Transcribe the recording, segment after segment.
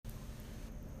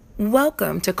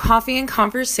Welcome to Coffee and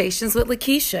Conversations with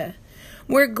Lakeisha.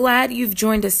 We're glad you've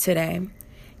joined us today.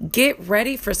 Get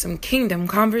ready for some kingdom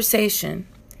conversation.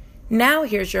 Now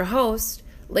here's your host,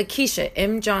 Lakeisha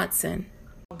M. Johnson.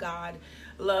 God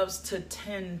loves to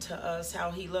tend to us,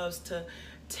 how he loves to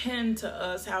tend to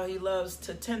us, how he loves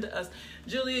to tend to us.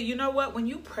 Julia, you know what? When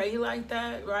you pray like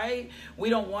that, right? We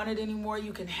don't want it anymore.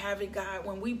 You can have it, God.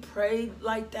 When we pray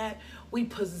like that, we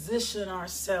position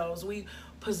ourselves. We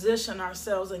position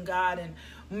ourselves in God. And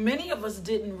many of us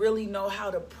didn't really know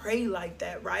how to pray like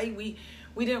that, right? We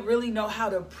didn't really know how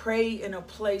to pray in a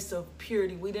place of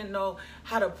purity. We didn't know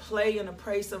how to pray in a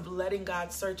place of letting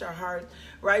God search our heart,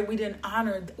 right? We didn't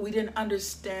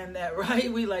understand that,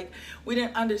 right? We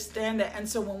didn't understand that. And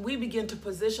so when we begin to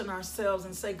position ourselves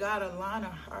and say, God, align our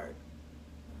heart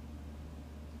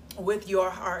with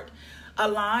your heart,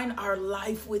 align our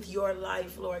life with your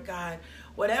life, Lord God.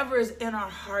 Whatever is in our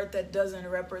heart that doesn't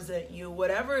represent you,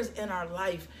 whatever is in our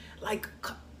life, like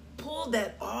pull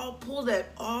that out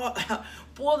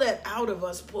of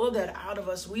us.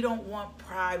 We don't want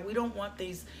pride. We don't want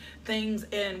these things,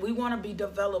 and we want to be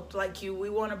developed like you. We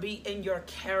want to be in your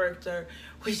character.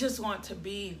 We just want to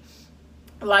be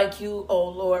like you, oh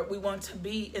Lord. We want to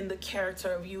be in the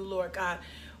character of you, Lord God.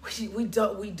 We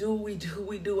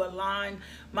do align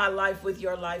my life with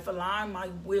your life, align my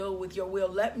will with your will.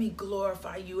 Let me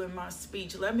glorify you in my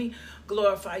speech. Let me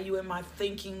glorify you in my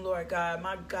thinking, Lord God.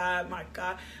 My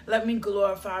God. Let me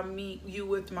glorify you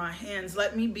with my hands.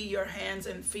 Let me be your hands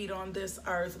and feet on this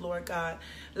earth, Lord God.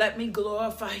 Let me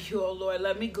glorify you, oh Lord.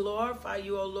 Let me glorify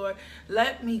you, oh Lord.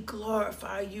 Let me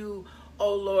glorify you,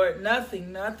 oh Lord.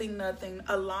 Nothing.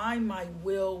 Align my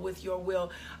will with your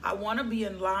will. I want to be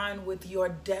in line with your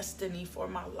destiny for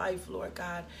my life, Lord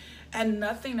God. And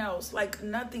nothing else,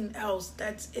 nothing else.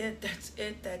 That's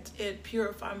it.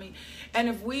 Purify me. And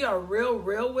if we are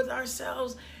real with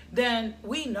ourselves, then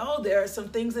we know there are some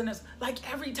things in us. Like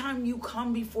every time you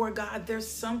come before God, there's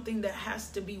something that has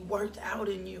to be worked out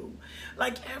in you.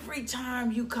 Like every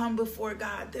time you come before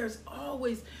God, there's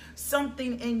always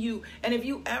something in you. And if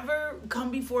you ever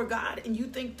come before God and you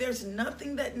think there's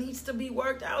nothing that needs to be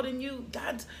worked out in you,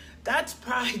 that's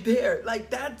pride there.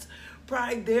 That's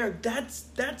pride there.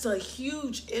 That's a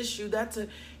huge issue. That's a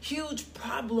huge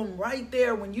problem right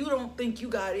there. When you don't think you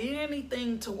got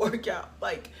anything to work out,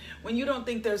 when you don't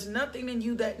think there's nothing in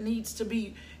you that needs to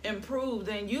be improved,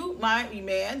 then you might,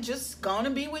 man, just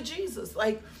gonna be with Jesus.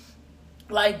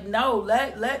 No,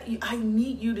 I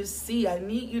need you to see. I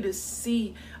need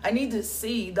to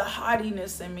see the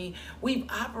haughtiness in me. We've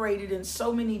operated in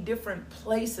so many different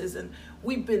places and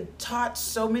we've been taught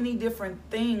so many different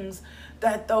things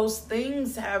that those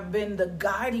things have been the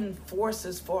guiding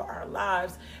forces for our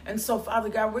lives. And so, Father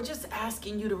God, we're just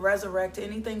asking you to resurrect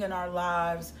anything in our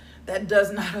lives that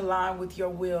does not align with your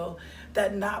will,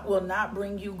 that will not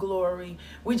bring you glory.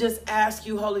 We just ask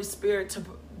you, Holy Spirit, to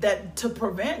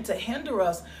hinder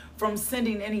us from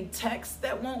sending any text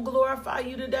that won't glorify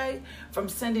you today, from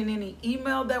sending any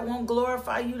email that won't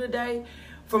glorify you today,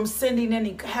 from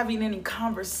having any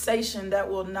conversation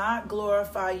that will not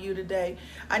glorify you today.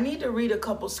 I need to read a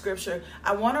couple scripture.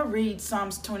 I want to read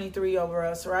Psalms 23 over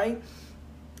us, right?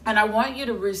 And I want you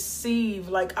to receive,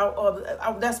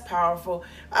 that's powerful.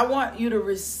 I want you to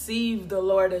receive the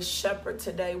Lord as shepherd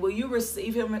today. Will you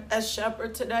receive him as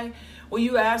shepherd today? Will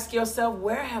you ask yourself,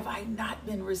 where have I not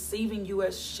been receiving you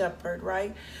as shepherd,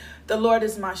 right? The Lord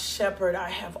is my shepherd. I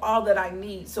have all that I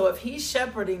need. So if he's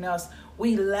shepherding us,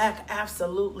 we lack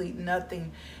absolutely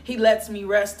nothing. He lets me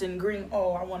rest in green.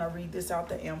 Oh, I want to read this out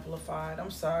the Amplified. I'm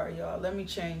sorry, y'all. Let me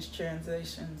change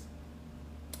translations.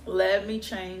 I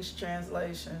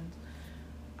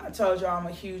told y'all I'm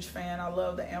a huge fan. I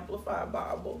love the Amplified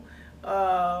Bible.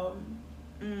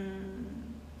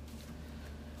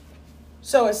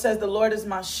 So it says, the Lord is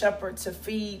my shepherd to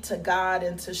feed, to guide,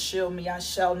 and to shield me. I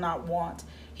shall not want.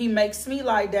 He makes me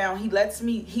lie down. He lets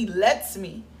me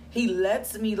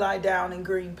lie down in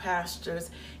green pastures.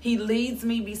 He leads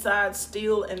me beside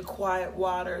still and quiet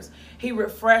waters. He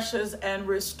refreshes and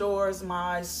restores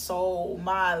my soul,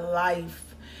 my life.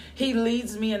 He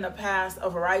leads me in the path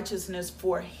of righteousness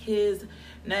for his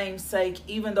name's sake.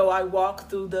 Even though I walk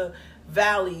through the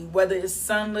valley, whether it's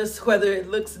sunless, whether it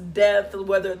looks death,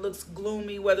 whether it looks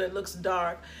gloomy, whether it looks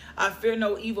dark, I fear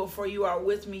no evil, for you are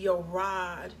with me. Your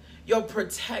rod, your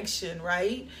protection,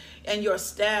 right? And your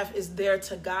staff is there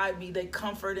to guide me. They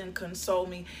comfort and console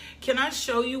me. Can I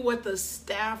show you what the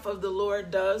staff of the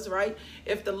Lord does, right?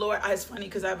 If the Lord, it's funny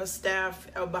because I have a staff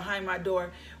behind my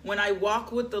door. When I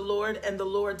walk with the Lord and the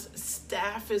Lord's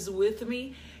staff is with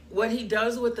me, what he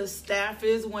does with the staff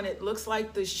is when it looks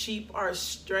like the sheep are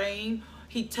straying,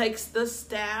 he takes the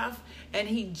staff and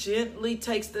he gently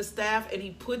takes the staff and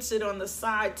he puts it on the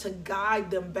side to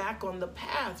guide them back on the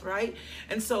path, right?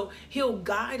 And so he'll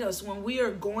guide us when we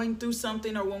are going through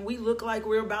something, or when we look like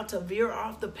we're about to veer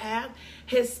off the path.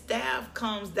 His staff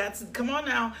comes. Come on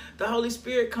now. The Holy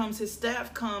Spirit comes, his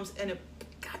staff comes, and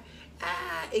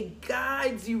it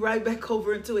guides you right back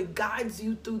over into it. Guides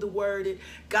you through the word. It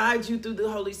guides you through the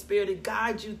Holy Spirit. It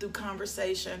guides you through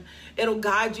conversation. It'll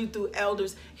guide you through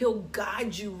elders. He'll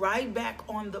guide you right back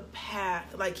on the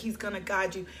path. Like he's going to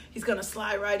guide you. He's going to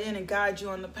slide right in and guide you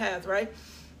on the path, right?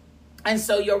 And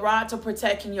so your rod to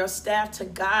protect and your staff to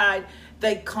guide,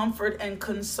 they comfort and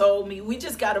console me. We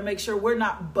just got to make sure we're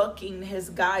not bucking his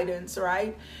guidance,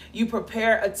 right? You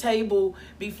prepare a table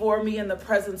before me in the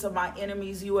presence of my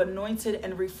enemies. You anointed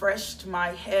and refreshed my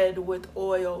head with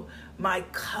oil. My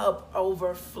cup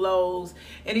overflows.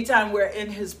 Anytime we're in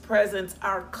his presence,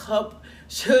 our cup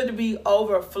should be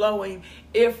overflowing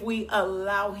if we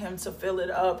allow him to fill it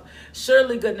up.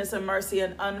 Surely goodness and mercy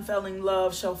and unfailing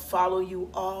love shall follow you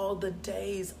all the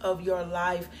days of your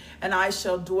life, and I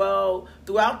shall dwell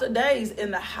throughout the days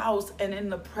in the house and in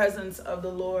the presence of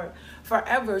the Lord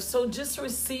forever. So just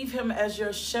receive him as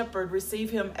your shepherd,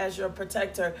 receive him as your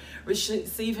protector,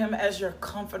 receive him as your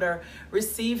comforter,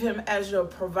 receive him as your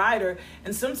provider.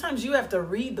 And sometimes you have to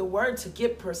read the word to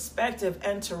get perspective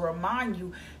and to remind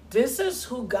you, this is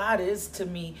who God is to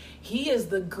me. He is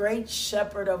the great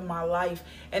shepherd of my life.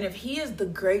 And if he is the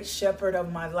great shepherd of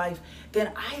my life,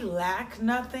 then I lack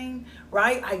nothing,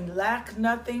 right? I lack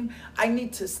nothing. I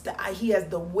need to, he has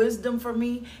the wisdom for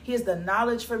me. He has the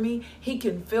knowledge for me. He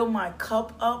can fill my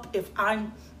cup up if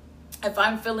I'm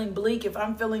feeling bleak, if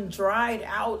I'm feeling dried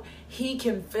out, he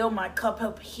can fill my cup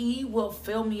up. He will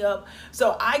fill me up.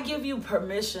 So I give you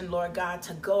permission, Lord God,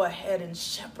 to go ahead and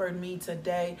shepherd me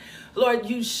today. Lord,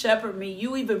 you shepherd me.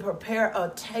 You even prepare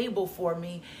a table for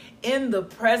me in the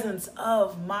presence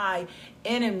of my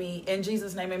enemy. In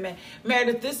Jesus' name, amen.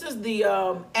 Meredith, this is the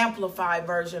amplified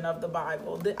version of the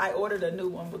Bible. I ordered a new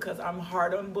one because I'm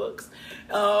hard on books.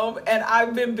 And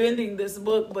I've been bending this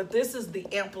book, but this is the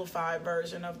amplified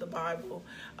version of the Bible.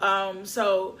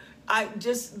 So I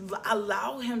just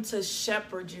allow him to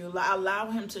shepherd you. Allow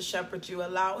him to shepherd you.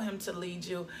 Allow him to lead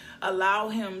you. Allow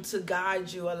him to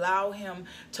guide you. Allow him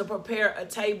to prepare a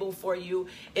table for you.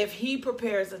 If he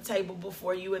prepares a table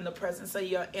before you in the presence of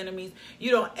your enemies,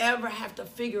 you don't ever have to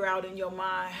figure out in your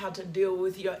mind how to deal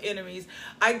with your enemies.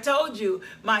 I told you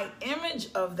my image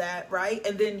of that, right?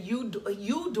 And then you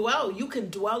can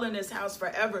dwell in his house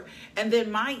forever. And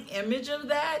then my image of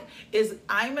that is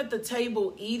I'm at the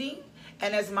table eating,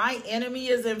 and as my enemy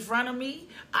is in front of me,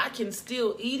 I can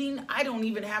still eating. I don't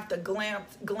even have to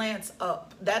glance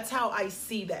up. That's how I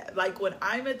see that. Like when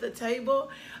I'm at the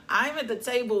table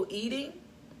eating,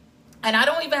 and I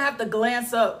don't even have to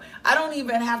glance up. I don't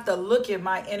even have to look at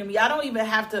my enemy. I don't even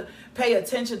have to pay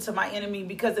attention to my enemy,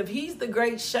 because if he's the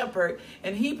great shepherd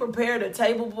and he prepared a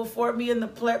table before me in the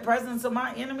presence of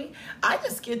my enemy, I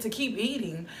just get to keep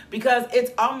eating, because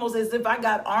it's almost as if I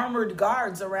got armored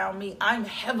guards around me. I'm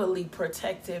heavily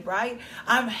protected, right?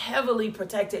 I'm heavily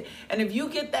protected. And if you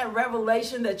get that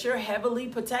revelation that you're heavily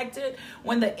protected,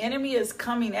 when the enemy is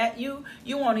coming at you,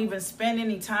 you won't even spend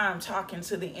any time talking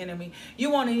to the enemy. You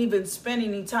won't even spend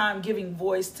any time giving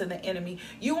voice to the enemy.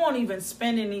 You won't even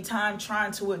spend any time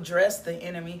trying to address the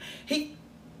enemy.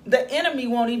 The enemy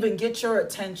won't even get your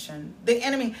attention. The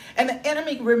enemy,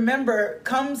 remember,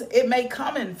 it may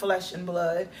come in flesh and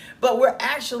blood, but we're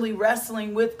actually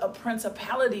wrestling with a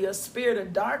principality, a spirit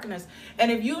of darkness.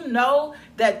 And if you know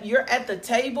that you're at the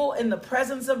table in the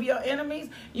presence of your enemies,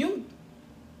 you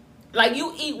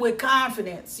eat with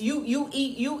confidence. You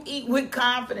eat with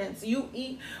confidence. You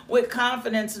eat with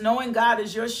confidence, knowing God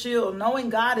is your shield, knowing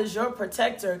God is your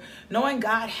protector, knowing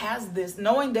God has this,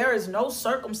 knowing there is no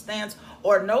circumstance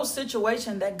or no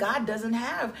situation that God doesn't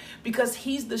have, because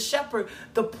he's the shepherd.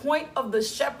 The point of the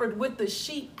shepherd with the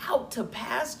sheep out to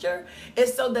pasture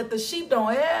is so that the sheep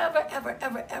don't ever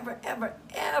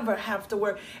have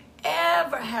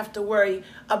to worry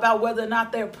about whether or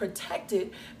not they're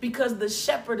protected, because the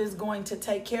shepherd is going to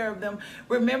take care of them.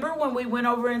 Remember when we went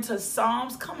over into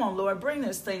Psalms? Come on, Lord, bring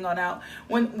this thing on out.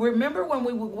 Remember when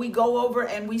we go over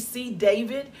and we see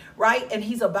David, right? And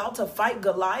he's about to fight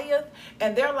Goliath,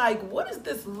 and they're like, what is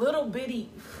this little bitty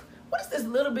what is this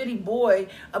little bitty boy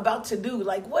about to do?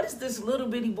 Like, what is this little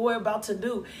bitty boy about to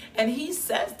do? And he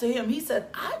says to him, he said,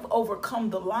 I've overcome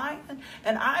the lion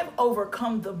and I've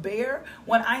overcome the bear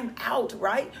when I'm out,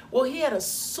 right? Well, he had a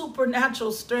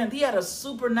supernatural strength. He had a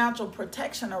supernatural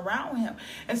protection around him.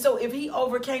 And so if he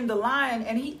overcame the lion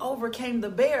and he overcame the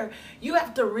bear, you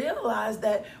have to realize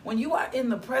that when you are in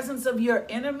the presence of your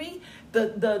enemy,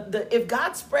 if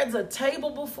God spreads a table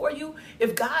before you,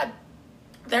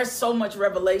 there's so much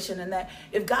revelation in that.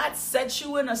 If God sets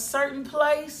you in a certain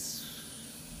place,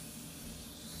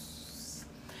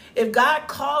 if God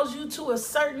calls you to a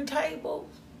certain table,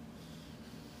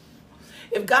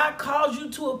 if God calls you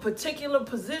to a particular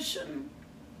position,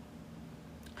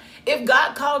 if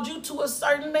God called you to a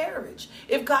certain marriage,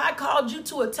 if God called you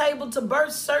to a table to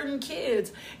birth certain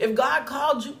kids, if God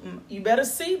called you, you better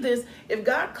see this, if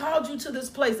God called you to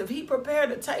this place, if he prepared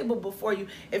a table before you,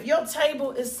 if your table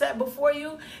is set before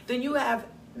you, then you have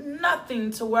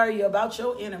nothing to worry about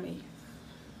your enemy.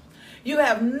 You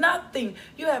have nothing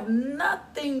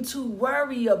to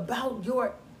worry about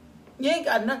you ain't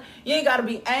got to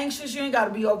be anxious, you ain't got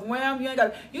to be overwhelmed,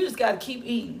 you just got to keep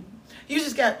eating. You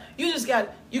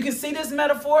can see this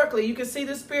metaphorically. You can see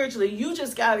this spiritually. You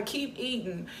just got to keep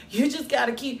eating. You just got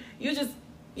to keep eating.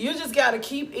 You just got to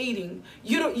keep eating.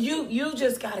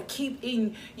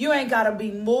 You ain't got to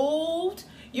be moved.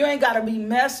 You ain't got to be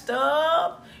messed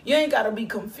up. You ain't got to be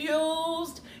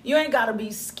confused. You ain't got to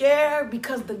be scared,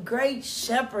 because the great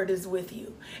shepherd is with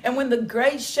you. And when the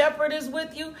great shepherd is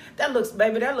with you,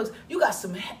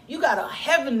 you got a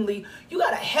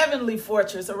heavenly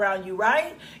fortress around you,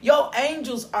 right? Your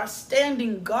angels are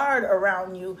standing guard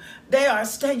around you.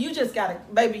 You just got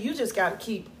to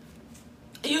keep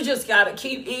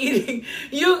eating.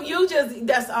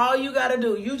 That's all you got to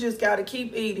do. You just got to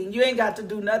keep eating. You ain't got to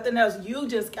do nothing else. You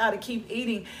just got to keep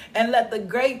eating and let the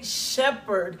great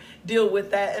shepherd deal with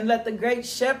that, and let the great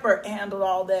shepherd handle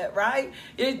all that, right?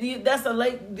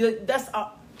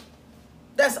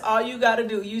 That's all you got to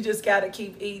do. You just got to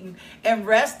keep eating and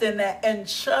rest in that and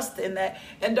trust in that,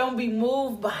 and don't be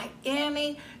moved by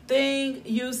anything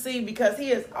you see, because he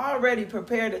has already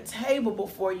prepared a table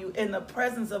before you in the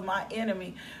presence of my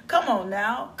enemy. Come on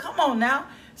now.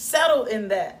 Settle in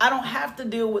that. I don't have to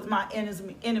deal with my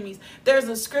enemies. There's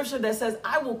a scripture that says,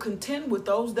 I will contend with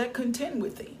those that contend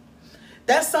with thee.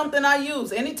 That's something I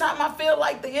use. Anytime I feel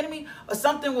like the enemy or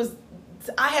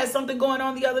I had something going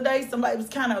on the other day. Somebody was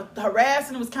kind of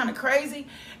harassing. It was kind of crazy.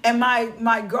 And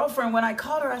my girlfriend, when I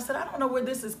called her, I said, I don't know where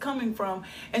this is coming from.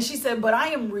 And she said, but I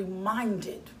am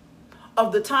reminded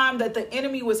of the time that the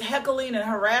enemy was heckling and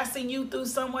harassing you through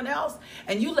someone else,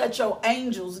 and you let your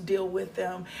angels deal with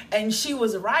them. And she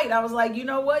was right. I was like, you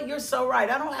know what? You're so right.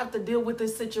 I don't have to deal with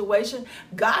this situation.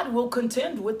 God will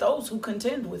contend with those who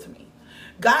contend with me.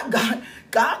 God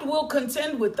will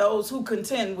contend with those who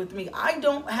contend with me. I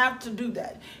don't have to do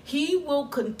that. He will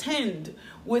contend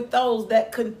with those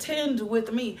that contend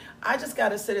with me. I just got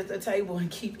to sit at the table and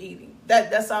keep eating.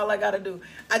 That's all I got to do.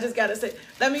 I just got to say,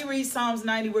 let me read Psalms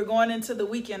 90. We're going into the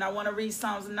weekend. I want to read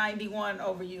Psalms 91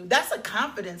 over you. That's a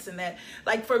confidence in that.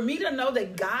 Like, for me to know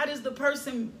that God is the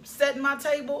person setting my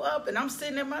table up, and I'm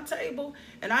sitting at my table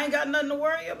and I ain't got nothing to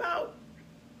worry about.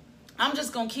 I'm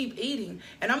just going to keep eating,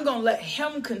 and I'm going to let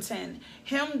him contend,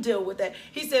 him deal with that.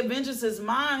 He said, vengeance is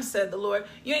mine, said the Lord.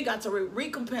 You ain't got to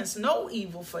recompense no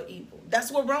evil for evil.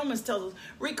 That's what Romans tells us.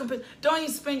 Recompense. Don't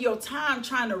even spend your time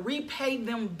trying to repay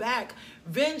them back.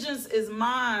 Vengeance is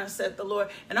mine, said the Lord,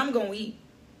 and I'm going to eat.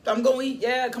 I'm going to eat.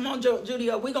 Yeah, come on, Judy.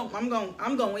 I'm going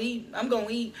to eat. I'm going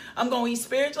to eat. I'm going to eat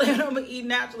spiritually, and I'm going to eat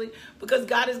naturally, because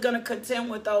God is going to contend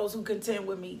with those who contend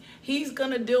with me. He's going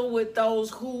to deal with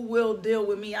those who will deal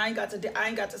with me. I ain't got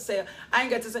to say. I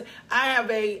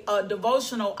have a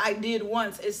devotional I did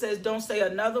once. It says, don't say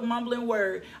another mumbling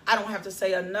word. I don't have to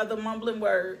say another mumbling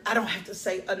word.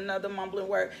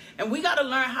 And we got to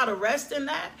learn how to rest in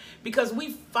that, because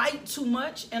we fight too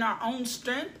much in our own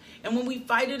strength. And when we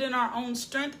fight it in our own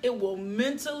strength, it will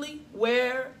mentally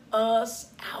wear us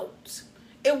out.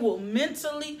 It will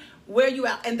mentally wear you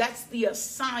out. And that's the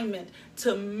assignment,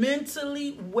 to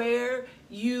mentally wear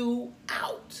you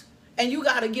out. And you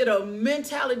got to get a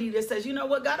mentality that says, you know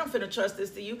what, God, I'm finna trust this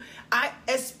to you.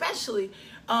 Especially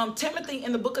Timothy,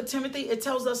 in the book of Timothy, it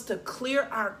tells us to clear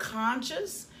our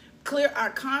conscience.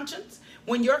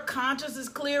 When your conscience is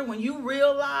clear, when you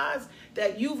realize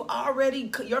that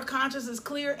your conscience is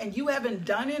clear and you haven't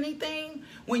done anything,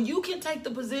 when you can take the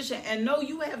position and know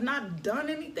you have not done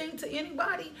anything to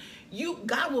anybody,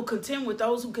 God will contend with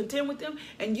those who contend with him,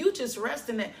 and you just rest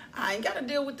in that. I ain't got to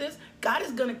deal with this. God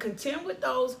is going to contend with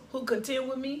those who contend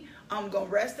with me. I'm going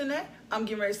to rest in that. I'm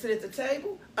getting ready to sit at the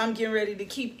table. I'm getting ready to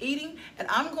keep eating, and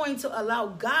I'm going to allow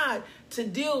God to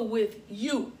deal with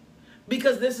you,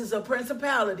 because this is a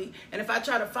principality, and if I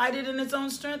try to fight it in its own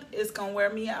strength, it's going to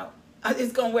wear me out.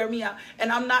 It's going to wear me out.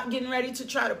 And I'm not getting ready to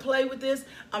try to play with this.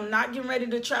 I'm not getting ready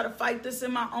to try to fight this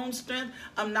in my own strength.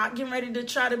 I'm not getting ready to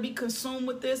try to be consumed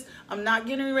with this. I'm not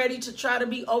getting ready to try to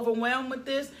be overwhelmed with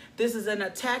this. This is an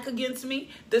attack against me.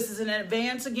 This is an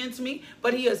advance against me.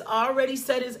 But he has already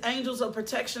set his angels of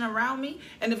protection around me.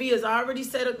 And if he has already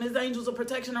set up his angels of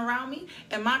protection around me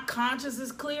and my conscience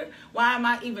is clear, why am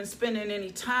I even spending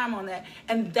any time on that?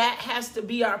 And that has to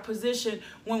be our position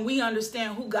when we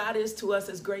understand who God is to us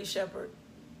as great shepherd.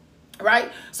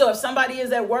 Right? So if somebody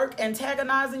is at work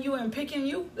antagonizing you and picking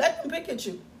you, let them pick at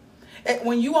you. And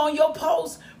when you on your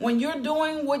post, when you're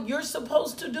doing what you're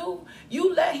supposed to do,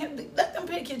 you let them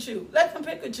pick at you. Let them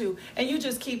pick at you. And you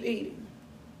just keep eating.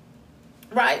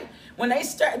 Right? When they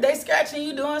scratching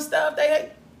you doing stuff,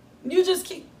 you just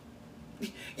keep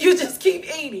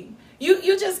eating.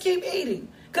 You just keep eating.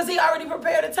 Because he already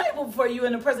prepared a table for you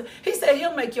in the present. He said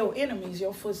he'll make your enemies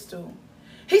your footstool.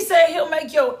 He said he'll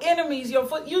make your enemies your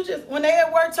foot. You just, when they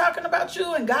at work talking about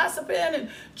you and gossiping and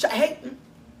hating.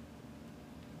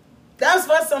 That's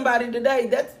for somebody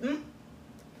today.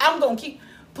 I'm going to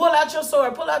pull out your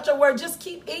sword, pull out your word. Just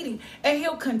keep eating. And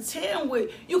he'll contend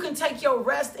with, you can take your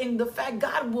rest in the fact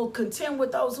God will contend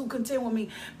with those who contend with me.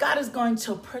 God is going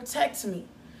to protect me.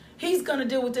 He's going to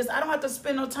deal with this. I don't have to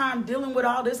spend no time dealing with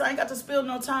all this. I ain't got to spend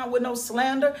no time with no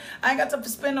slander. I ain't got to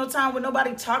spend no time with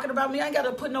nobody talking about me. I ain't got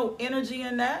to put no energy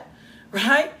in that,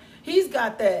 right? He's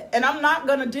got that. And I'm not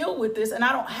going to deal with this, and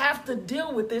I don't have to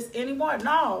deal with this anymore.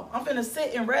 No, I'm going to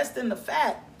sit and rest in the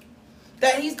fact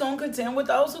that he's going to contend with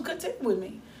those who contend with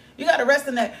me. You got to rest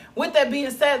in that. With that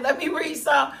being said, let me read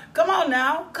Psalm. Come on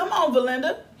now. Come on,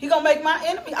 Valinda. He going to make my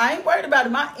enemy. I ain't worried about it.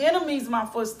 My enemy's my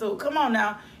footstool. Come on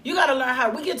now. You got to learn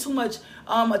how we get too much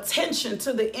attention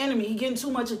to the enemy. He getting too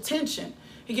much attention.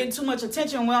 We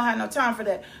don't have no time for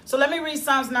that. So let me read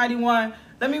Psalms 91.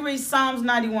 Let me read Psalms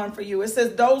 91 for you. It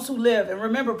says, those who live, and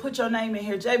remember, put your name in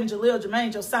here. Javen, Jaleel,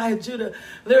 Jermaine, Josiah, Judah,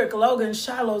 Lyric, Logan,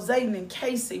 Shiloh, Zayden, and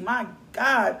Casey. My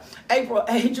God. April,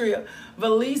 Adria,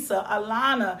 Valisa,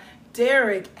 Alana,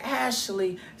 Derek,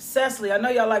 Ashley, Cecily. I know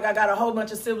y'all like I got a whole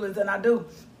bunch of siblings, and I do.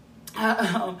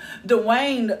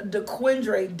 Dwayne,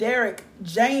 DeQuindre, Derek,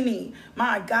 Janie,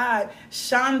 my God,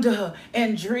 Shonda,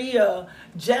 Andrea,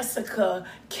 Jessica,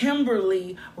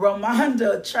 Kimberly,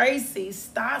 Ramonda, Tracy,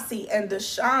 Stassi, and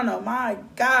Deshauna, my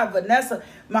God, Vanessa,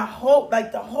 my whole,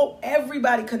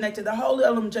 everybody connected, the whole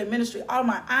LMJ ministry, all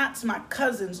my aunts, my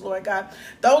cousins, Lord God,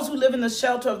 those who live in the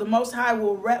shelter of the Most High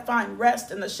will find rest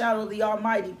in the shadow of the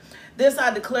Almighty. This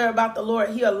I declare about the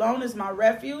Lord. He alone is my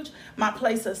refuge, my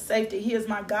place of safety. He is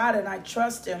my God, and I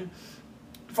trust him.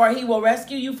 For he will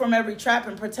rescue you from every trap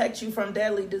and protect you from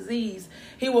deadly disease.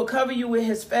 He will cover you with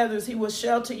his feathers. He will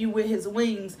shelter you with his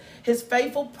wings. His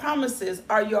faithful promises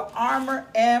are your armor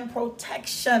and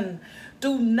protection.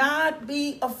 Do not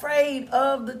be afraid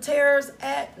of the terrors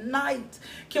at night.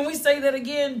 Can we say that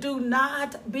again? Do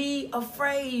not be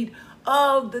afraid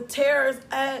of the terrors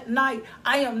at night.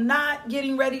 I am not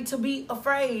getting ready to be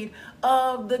afraid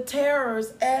of the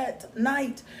terrors at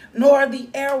night, nor the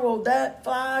arrow that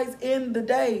flies in the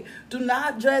day. Do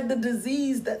not dread the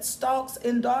disease that stalks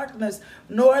in darkness,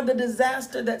 nor the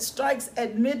disaster that strikes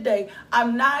at midday.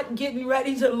 I'm not getting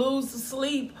ready to lose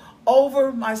sleep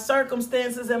over my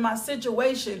circumstances and my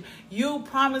situation. You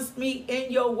promised me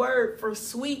in your word for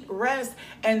sweet rest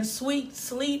and sweet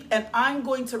sleep, and I'm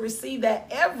going to receive that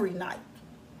every night.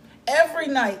 Every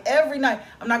night.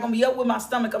 I'm not going to be up with my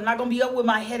stomach. I'm not going to be up with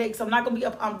my headaches. I'm not going to be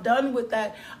up. I'm done with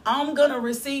that. I'm going to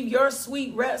receive your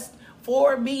sweet rest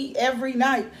for me every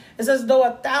night. It says, though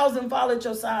 1,000 fall at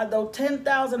your side, though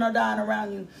 10,000 are dying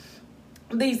around you,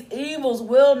 these evils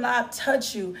will not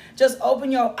touch you. Just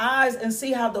open your eyes and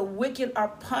see how the wicked are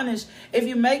punished. If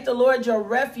you make the Lord your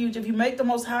refuge, if you make the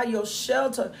Most High your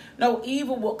shelter, no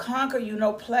evil will conquer you,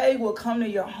 no plague will come to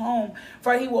your home.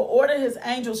 For he will order his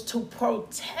angels to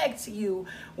protect you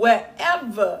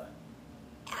wherever,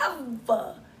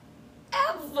 ever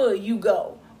you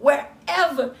go.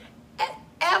 Wherever,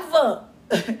 ever.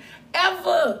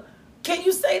 Can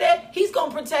you say that? He's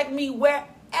going to protect me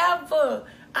wherever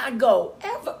I go,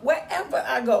 wherever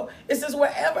I go. It says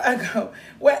wherever I go,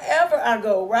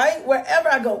 right? Wherever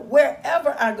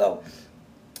I go.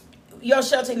 Your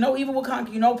shelter, no evil will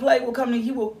conquer you, no plague will come to you.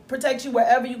 He will protect you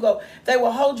wherever you go. They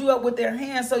will hold you up with their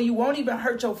hands so you won't even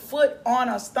hurt your foot on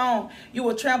a stone. You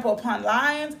will trample upon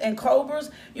lions and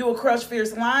cobras. You will crush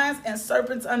fierce lions and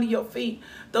serpents under your feet.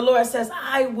 The Lord says,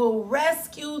 I will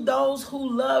rescue those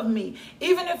who love me.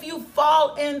 Even if you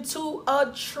fall into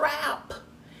a trap,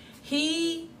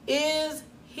 He is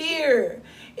here.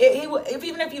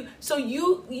 Even if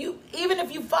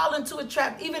you fall into a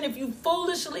trap, even if you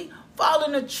foolishly fall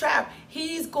in a trap,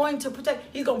 He's going to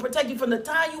protect. He's going to protect you from the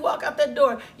time you walk out that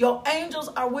door. Your angels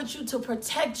are with you to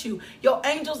protect you. Your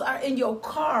angels are in your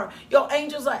car. Your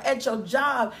angels are at your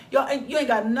job. You ain't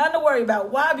got nothing to worry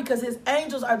about. Why? Because His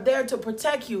angels are there to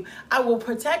protect you. I will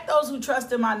protect those who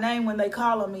trust in my name when they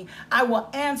call on me. I will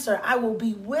answer. I will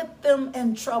be with them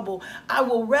in trouble. I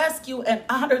will rescue and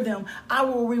honor them. I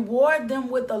will reward them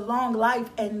with a long life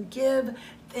and give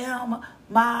them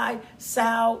my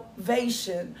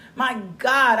salvation. My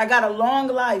God, I got a long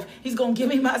life. He's going to give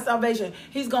me my salvation.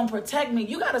 He's going to protect me.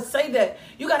 You got to say that.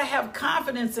 You got to have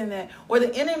confidence in that. Or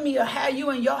the enemy will have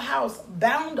you in your house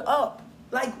bound up,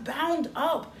 afraid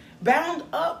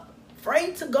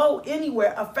to go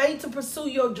anywhere, afraid to pursue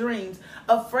your dreams,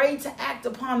 afraid to act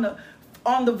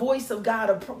on the voice of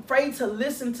God, afraid to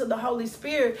listen to the Holy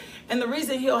Spirit. And the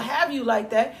reason He'll have you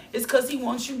like that is because He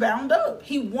wants you bound up.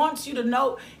 He wants you to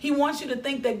know. He wants you to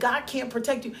think that God can't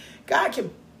protect you. God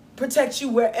can protect you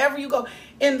wherever you go.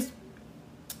 In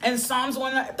Psalms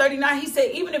 139, He said,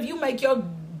 even if you make your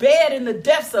bed in the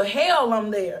depths of hell,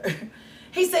 I'm there.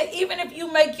 He said, even if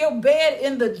you make your bed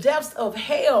in the depths of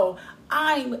hell,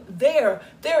 I'm there.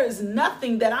 There is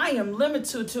nothing that I am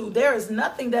limited to. There is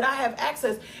nothing that I have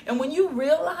access. And when you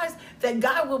realize that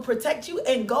God will protect you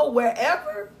and go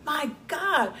wherever, my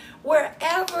God,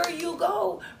 wherever you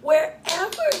go,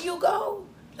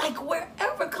 like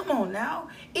wherever, come on now,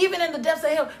 even in the depths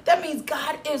of hell, that means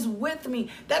God is with me.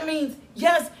 That means,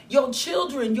 yes, your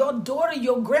children, your daughter,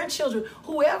 your grandchildren,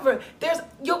 whoever, there's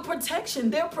your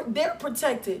protection. They're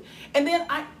protected. And then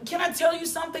can I tell you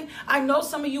something? I know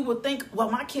some of you would think, well,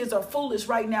 my kids are foolish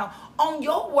right now. On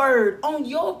your word, on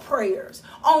your prayers,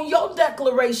 on your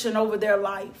declaration over their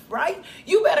life, right?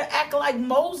 You better act like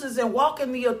Moses and walk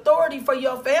in the authority for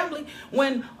your family.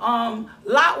 When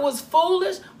Lot was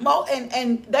foolish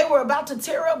and they were about to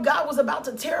tear up, God was about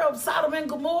to tear up Sodom and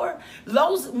Gomorrah.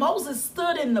 Moses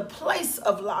stood in the place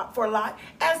of Lot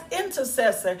as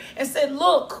intercessor and said,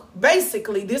 look,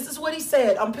 basically, this is what he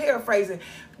said. I'm paraphrasing.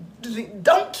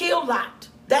 Don't kill Lot.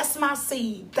 That's my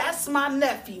seed. That's my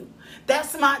nephew.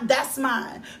 That's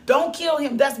mine. Don't kill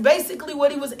him. That's basically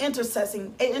what he was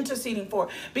interceding for.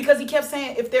 Because he kept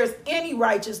saying, if there's any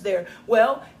righteous there,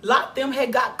 well, Lot them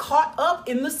had got caught up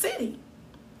in the city.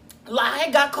 Lot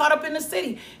had got caught up in the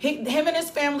city. Him and his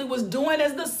family was doing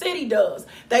as the city does.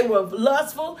 They were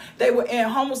lustful. They were in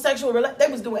homosexual. They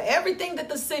was doing everything that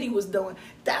the city was doing.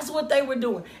 That's what they were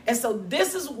doing. And so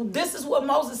this is what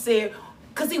Moses said.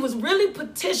 Because he was really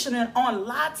petitioning on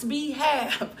Lot's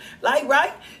behalf. Like,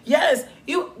 right? Yes,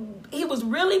 he was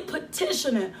really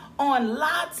petitioning on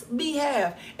Lot's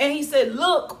behalf. And he said,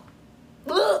 look,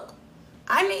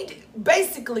 I need,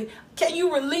 basically, can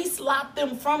you release Lot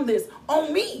them from this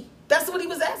on me? That's what he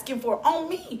was asking for, on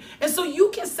me. And so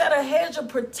you can set a hedge of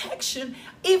protection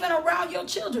even around your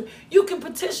children. You can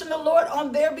petition the Lord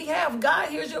on their behalf. God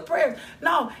hears your prayers.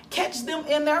 No, catch them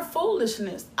in their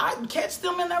foolishness. Catch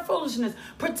them in their foolishness.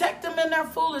 Protect them in their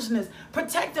foolishness.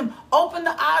 Protect them. Open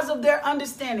the eyes of their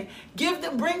understanding.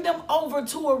 Bring them over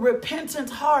to a repentant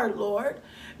heart, Lord.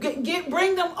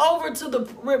 Bring them over to the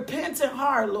repentant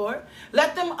heart, Lord.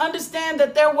 Let them understand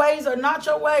that their ways are not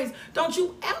your ways. Don't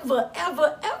you ever,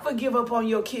 ever, ever give up on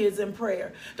your kids in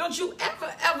prayer. Don't you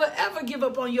ever, ever, ever give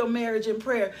up on your marriage in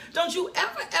prayer. Don't you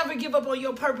ever, ever give up on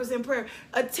your purpose in prayer.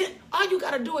 All you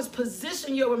got to do is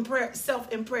position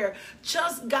yourself in prayer.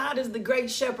 Trust God as the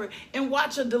great shepherd and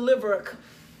watch a deliverer come.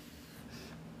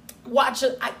 Watch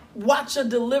a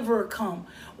deliverer come.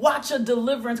 Watch a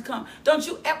deliverance come. Don't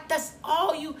you ever, that's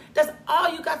all you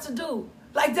got to do.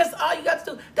 Like, that's all you got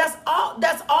to do. That's all.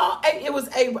 It was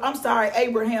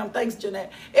Abraham. Thanks,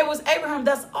 Jeanette. It was Abraham.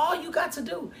 That's all you got to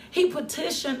do. He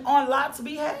petitioned on Lot's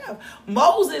behalf.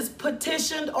 Moses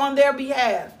petitioned on their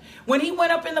behalf. When he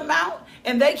went up in the mount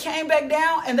and they came back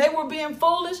down and they were being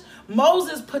foolish,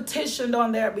 Moses petitioned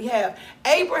on their behalf.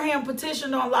 Abraham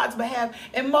petitioned on Lot's behalf,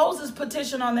 and Moses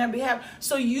petitioned on their behalf.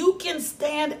 So you can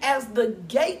stand as the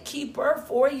gatekeeper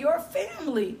for your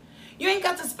family. You ain't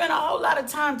got to spend a whole lot of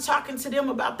time talking to them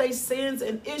about their sins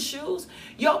and issues.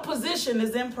 Your position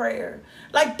is in prayer.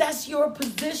 Like, that's your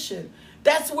position.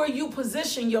 That's where you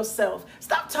position yourself.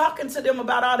 Stop talking to them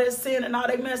about all their sin and all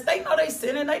their mess. They know they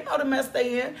sin and they know the mess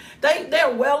they in.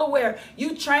 They're well aware.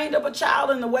 You trained up a child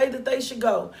in the way that they should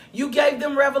go. You gave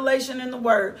them revelation in the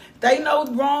word. They know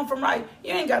wrong from right.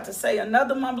 You ain't got to say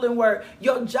another mumbling word.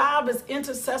 Your job is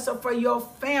intercessor for your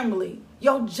family.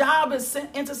 Your job is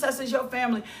intercessors your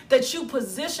family, that you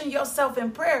position yourself in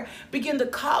prayer. Begin to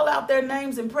call out their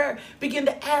names in prayer. Begin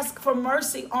to ask for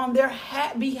mercy on their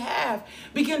behalf.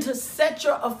 Begin to set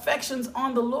your affections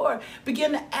on the Lord.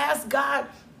 Begin to ask God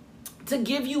to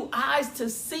give you eyes to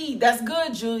see. That's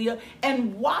good, Julia.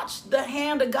 And watch the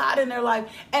hand of God in their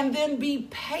life. And then be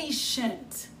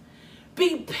patient.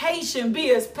 Be patient. Be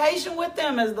as patient with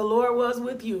them as the Lord was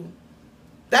with you.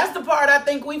 That's the part I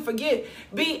think we forget.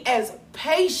 Be as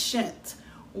patient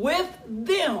with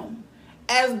them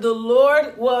as the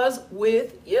Lord was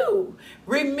with you.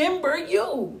 Remember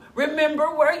you.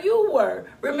 Remember where you were.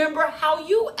 Remember how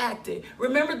you acted.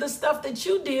 Remember the stuff that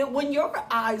you did when your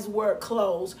eyes were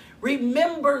closed.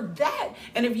 Remember that.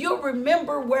 And if you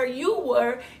remember where you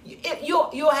were,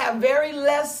 you'll have very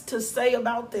less to say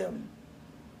about them.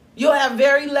 You'll have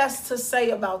very less to say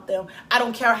about them. I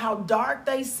don't care how dark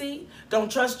they see. Don't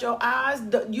trust your eyes.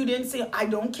 You didn't see. I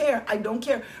don't care. I don't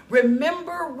care.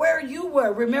 Remember where you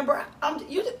were. Remember,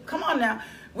 come on now.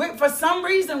 For some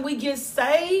reason, we get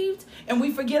saved and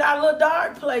we forget our little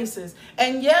dark places.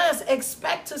 And yes,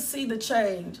 expect to see the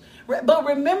change. But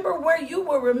remember where you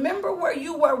were. Remember where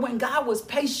you were when God was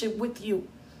patient with you.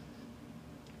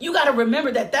 You got to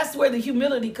remember that. That's where the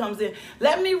humility comes in.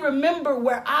 Let me remember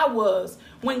where I was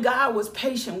when God was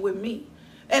patient with me.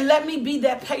 And let me be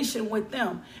that patient with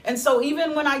them. And so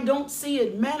even when I don't see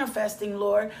it manifesting,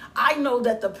 Lord, I know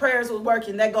that the prayers were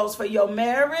working. That goes for your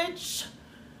marriage,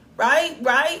 right?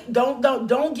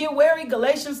 Don't get weary.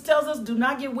 Galatians tells us, do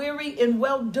not get weary in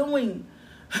well-doing.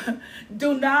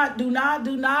 Do not.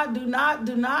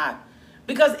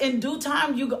 Because in due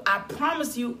time, I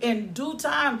promise you, in due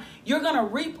time, you're going to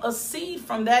reap a seed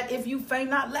from that if you faint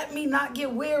not. Let me not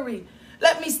get weary.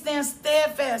 Let me stand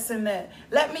steadfast in that.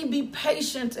 Let me be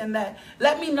patient in that.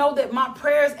 Let me know that my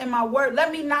prayers and my word,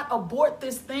 let me not abort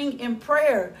this thing in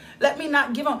prayer. Let me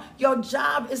not give up. Your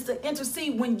job is to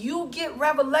intercede. When you get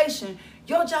revelation,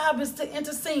 your job is to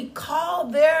intercede. Call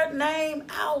their name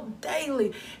out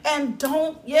daily. And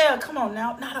come on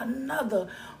now, not another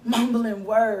mumbling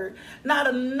word. Not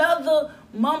another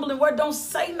mumbling word. Don't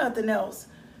say nothing else.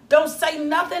 Don't say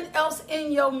nothing else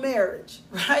in your marriage,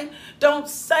 right? Don't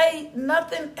say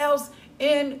nothing else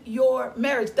in your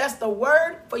marriage. That's the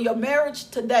word for your marriage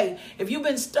today. If you've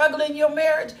been struggling in your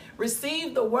marriage,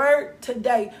 receive the word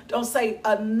today. Don't say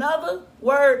another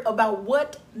word about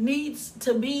what needs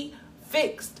to be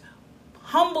fixed.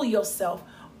 Humble yourself.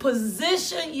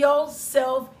 Position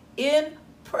yourself in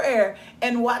prayer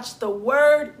and watch the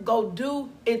word go do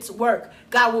its work.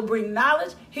 God will bring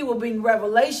knowledge. He will bring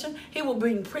revelation. He will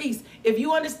bring peace. If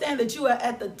you understand that you are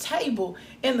at the table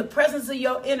in the presence of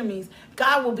your enemies,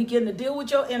 God will begin to deal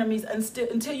with your enemies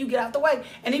until you get out the way.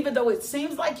 And even though it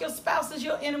seems like your spouse is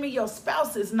your enemy, your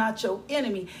spouse is not your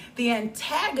enemy. The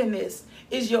antagonist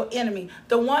is your enemy.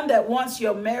 The one that wants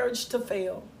your marriage to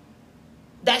fail.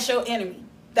 That's your enemy.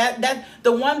 That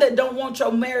the one that don't want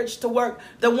your marriage to work,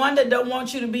 the one that don't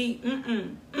want you to be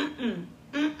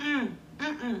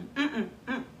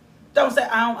Don't say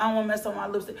I don't want to mess up my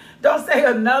lipstick. Don't say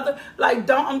another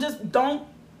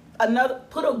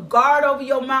put a guard over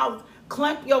your mouth,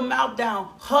 clamp your mouth down,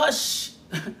 hush,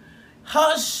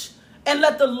 hush, and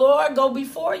let the Lord go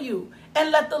before you. And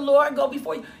let the Lord go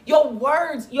before you. Your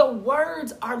words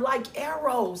are like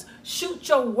arrows. Shoot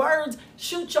your words.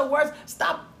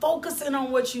 Stop focusing on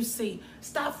what you see.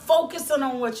 Stop focusing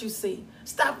on what you see.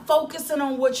 Stop focusing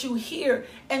on what you hear.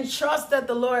 And trust that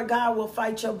the Lord God will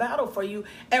fight your battle for you.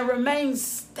 And remain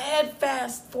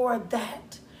steadfast for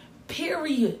that.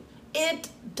 Period. It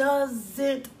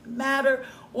doesn't matter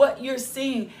what you're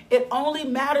seeing. It only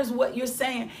matters what you're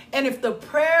saying. And if the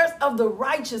prayers of the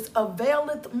righteous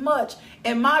availeth much,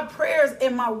 and my prayers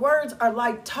and my words are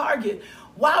like target,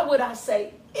 why would I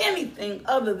say anything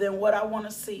other than what I want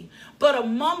to see? But a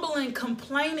mumbling,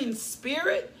 complaining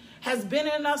spirit has been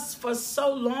in us for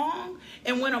so long,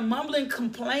 and when a mumbling,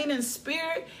 complaining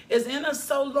spirit is in us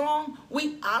so long,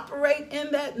 we operate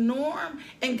in that norm.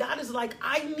 And God is like,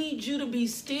 I need you to be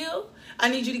still. I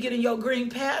need you to get in your green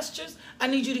pastures. I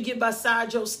need you to get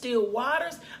beside your still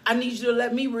waters. I need you to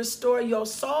let me restore your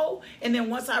soul. And then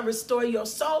once I restore your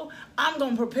soul, I'm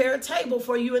going to prepare a table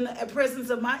for you in the presence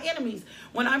of my enemies.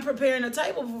 When I'm preparing a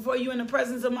table for you in the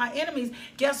presence of my enemies,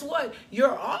 guess what?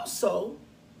 You're also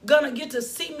going to get to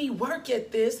see me work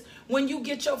at this when you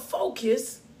get your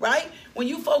focus, right? When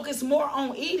you focus more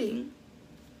on eating.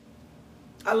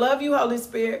 I love you, Holy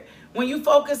Spirit. When you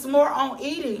focus more on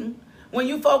eating, when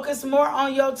you focus more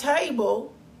on your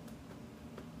table,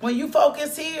 when you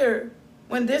focus here,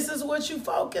 when this is what you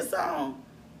focus on,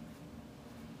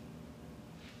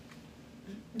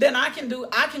 then I can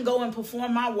go and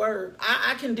perform my word.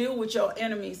 I can deal with your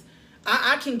enemies.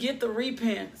 I can get the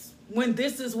repents when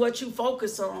this is what you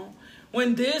focus on.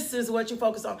 When this is what you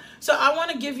focus on. So I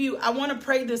want to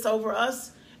pray this over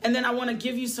us. And then I want to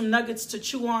give you some nuggets to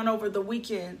chew on over the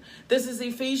weekend. This is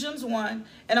Ephesians 1.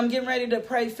 And I'm getting ready to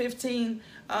pray 15.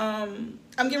 I'm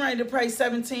getting ready to pray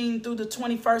 17 through the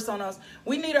 21st on us.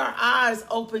 We need our eyes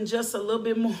open just a little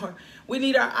bit more. We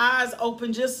need our eyes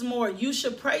open just more. You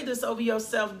should pray this over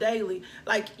yourself daily.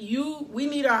 We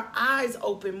need our eyes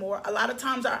open more. A lot of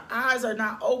times our eyes are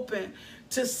not open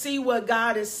to see what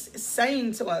God is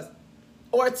saying to us,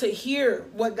 or to hear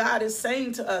what God is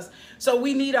saying to us. So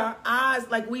we need our eyes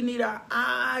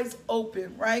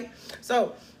open, right?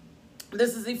 So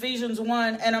this is Ephesians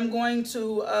 1, and I'm going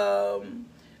to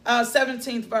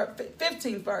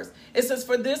 15th verse. It says,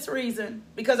 for this reason,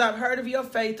 because I've heard of your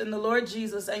faith in the Lord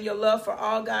Jesus and your love for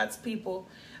all God's people,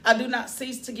 I do not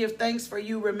cease to give thanks for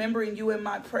you, remembering you in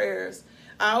my prayers.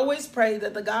 I always pray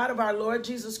that the God of our Lord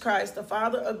Jesus Christ, the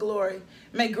Father of glory,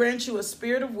 may grant you a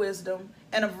spirit of wisdom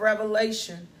and of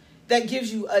revelation that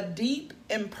gives you a deep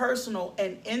and personal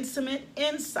and intimate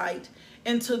insight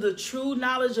into the true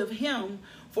knowledge of him,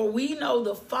 for we know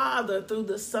the Father through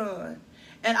the Son.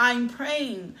 And I'm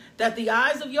praying that the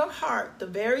eyes of your heart, the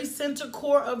very center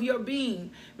core of your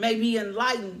being, may be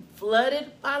enlightened,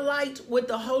 flooded by light with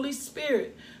the Holy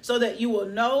Spirit, so that you will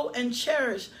know and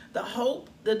cherish the hope,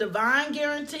 the divine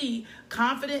guarantee,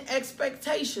 confident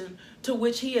expectation to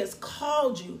which he has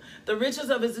called you, the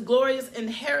riches of his glorious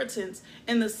inheritance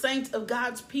in the saints of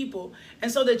God's people,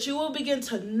 and so that you will begin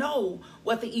to know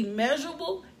what the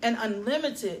immeasurable and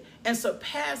unlimited and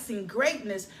surpassing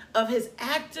greatness of his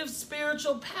active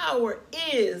spiritual power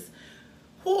is.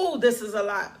 This is a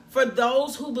lot. For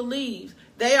those who believe,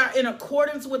 they are in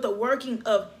accordance with the working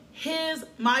of his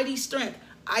mighty strength.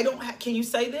 Can you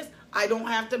say this? I don't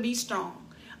have to be strong.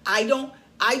 I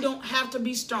don't have to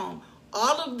be strong.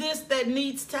 All of this that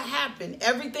needs to happen,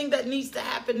 everything that needs to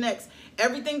happen next,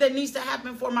 everything that needs to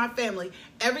happen for my family,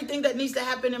 everything that needs to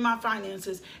happen in my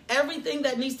finances, everything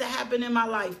that needs to happen in my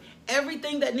life,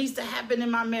 everything that needs to happen in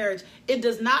my marriage, it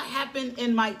does not happen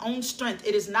in my own strength.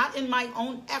 It is not in my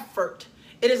own effort.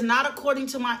 It is not according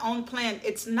to my own plan.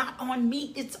 It's not on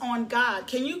me. It's on God.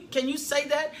 Can you say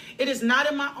that? It is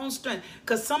not in my own strength.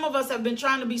 Because some of us have been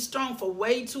trying to be strong for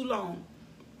way too long.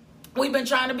 We've been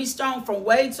trying to be strong for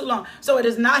way too long. So it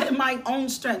is not in my own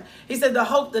strength. He said the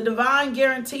hope, the divine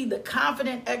guarantee, the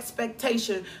confident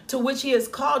expectation to which he has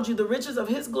called you, the riches of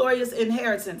his glorious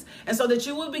inheritance. And so that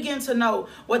you will begin to know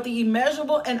what the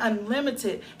immeasurable and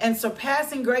unlimited and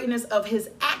surpassing greatness of his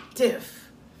active.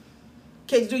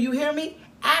 Okay, do you hear me?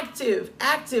 Active.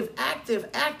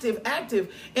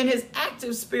 And his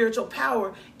active spiritual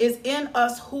power is in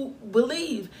us who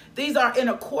believe. These are in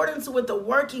accordance with the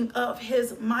working of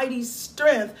his mighty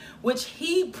strength, which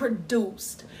he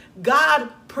produced.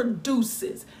 God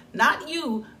produces, not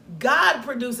you. God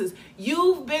produces.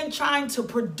 You've been trying to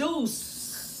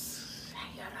produce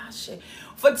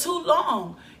for too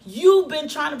long. You've been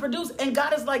trying to produce, and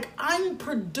God is like, I'm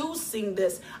producing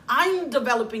this. I'm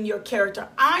developing your character.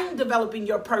 I'm developing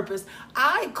your purpose.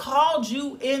 I called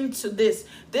you into this.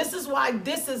 This is why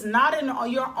this is not in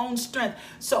your own strength.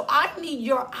 So I need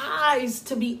your eyes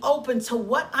to be open to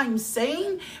what I'm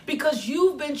saying, because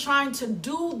you've been trying to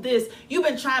do this. You've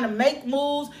been trying to make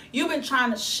moves. You've been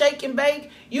trying to shake and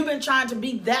bake. You've been trying to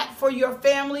be that for your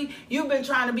family. You've been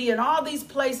trying to be in all these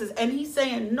places. And he's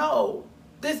saying, no,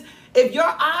 if your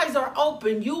eyes are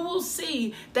open, you will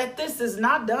see that this is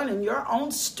not done in your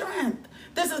own strength.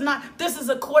 This is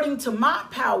according to my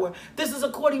power. This is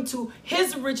according to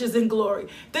his riches and glory.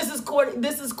 This is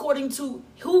according to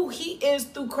who he is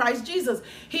through Christ Jesus.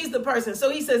 He's the person. So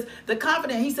he says,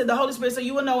 the Holy Spirit, so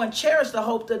you will know and cherish the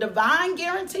hope, the divine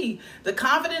guarantee, the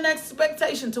confident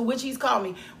expectation to which he's called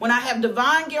me. When I have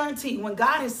divine guarantee, when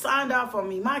God has signed out for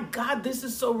me, my God, this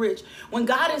is so rich. When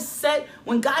God has said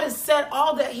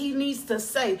all that he needs to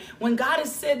say, when God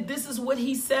has said this is what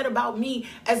he said about me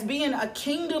as being a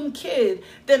kingdom kid,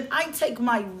 then I take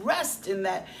my rest in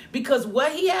that, because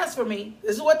what he has for me,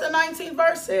 this is what the 19th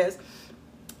verse says.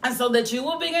 And so that you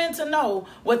will begin to know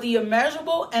what the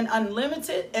immeasurable and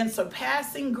unlimited and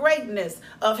surpassing greatness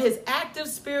of his active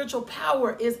spiritual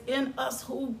power is in us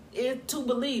who is to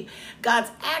believe.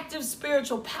 God's active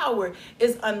spiritual power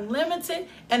is unlimited,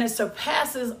 and it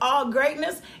surpasses all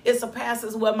greatness. It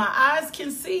surpasses what my eyes can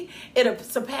see. It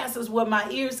surpasses what my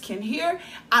ears can hear.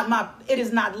 It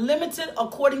is not limited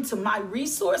according to my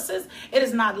resources. It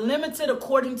is not limited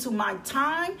according to my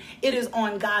time. It is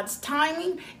on God's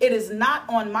timing. It is not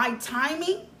on my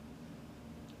timing.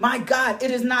 My God,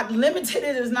 it is not limited.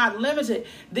 It is not limited.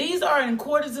 These are in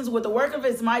accordance with the work of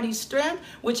his mighty strength,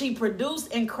 which he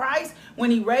produced in Christ when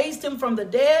he raised him from the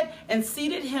dead and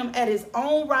seated him at his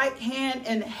own right hand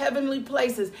in heavenly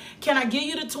places. Can I give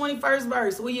you the 21st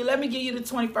verse? Will you let me give you the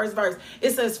 21st verse?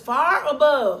 It says, far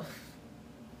above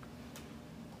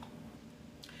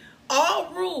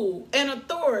all rule and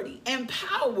authority and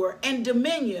power and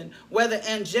dominion, whether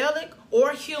angelic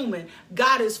or human,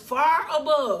 God is far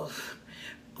above.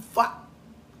 Far.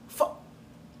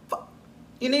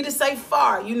 You need to say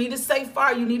far. You need to say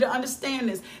far. You need to understand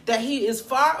this, that he is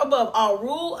far above all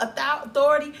rule,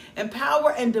 authority, and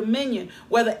power and dominion,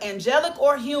 whether angelic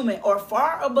or human, or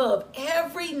far above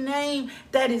every name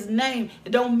that is named.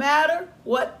 It don't matter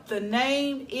what the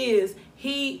name is.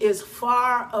 He is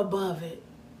far above it.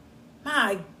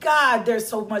 My God, there's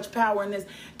so much power in this.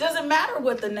 Doesn't matter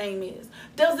what the name is.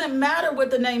 Doesn't matter what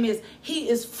the name is. He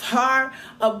is far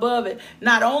above it.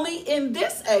 Not only in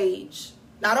this age,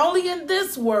 not only in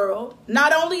this world,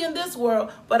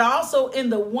 but also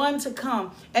in the one to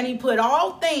come. And he put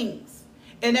all things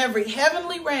in every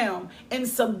heavenly realm in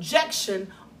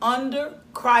subjection under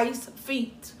Christ's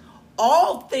feet.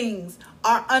 All things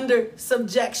are under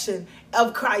subjection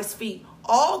of Christ's feet.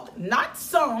 Not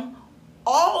some.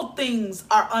 All things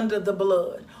are under the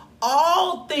blood.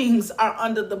 All things are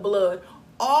under the blood.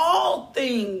 All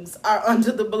things are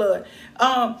under the blood.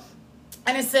 And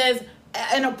it says,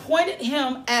 and appointed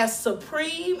him as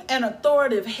supreme and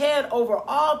authoritative head over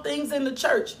all things in the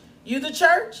church. You the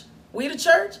church? We the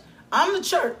church? I'm the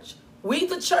church. We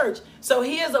the church. So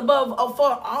he is above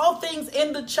for all things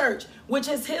in the church, which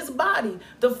is his body,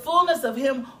 the fullness of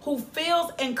him who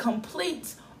fills and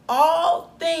completes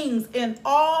all things in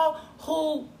all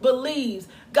who believes.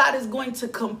 God is going to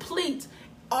complete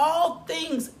all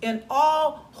things in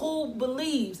all who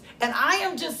believes. And I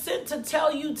am just sent to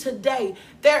tell you today,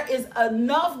 there is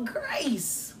enough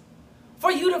grace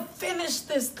for you to finish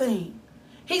this thing.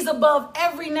 He's above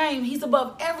every name. He's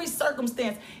above every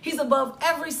circumstance. He's above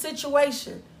every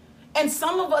situation. And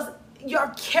some of us,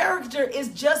 your character is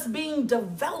just being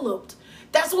developed.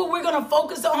 That's what we're going to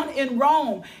focus on in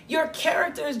Rome. Your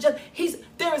character is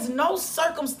there is no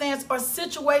circumstance or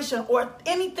situation or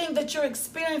anything that you're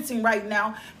experiencing right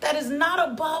now that is not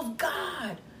above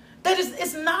God.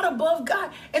 It's not above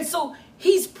God. And so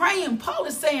he's praying. Paul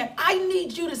is saying, I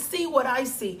need you to see what I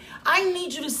see. I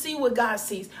need you to see what God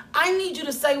sees. I need you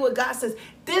to say what God says.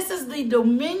 This is the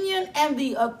dominion and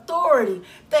the authority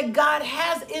that God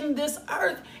has in this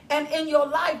earth and in your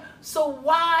life. So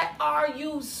why are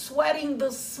you sweating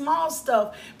the small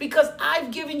stuff? Because I've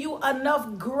given you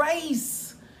enough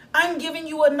grace. I'm giving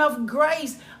you enough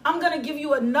grace. I'm going to give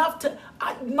you enough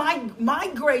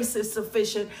my grace is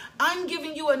sufficient. I'm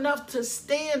giving you enough to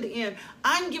stand in.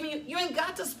 I'm giving you ain't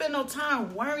got to spend no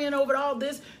time worrying over all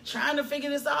this, trying to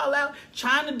figure this all out,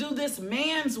 trying to do this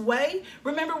man's way.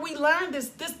 Remember, we learned this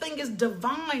thing is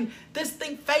divine. This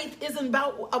thing, faith isn't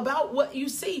about what you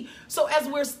see. So as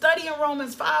we're studying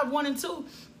Romans 5:1-2,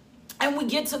 and we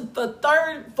get to the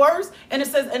third verse, and it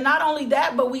says, and not only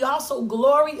that, but we also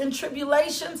glory in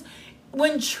tribulations.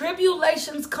 When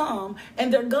tribulations come,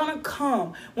 and they're going to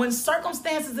come, when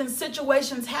circumstances and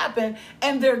situations happen,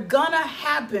 and they're going to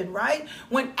happen, right?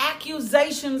 When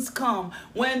accusations come,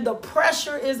 when the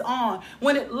pressure is on,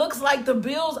 when it looks like the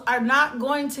bills are not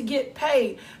going to get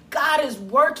paid, God is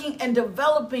working and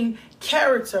developing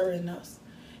character in us.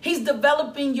 He's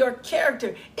developing your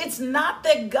character. It's not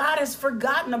that God has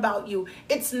forgotten about you.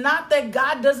 It's not that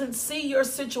God doesn't see your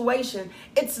situation.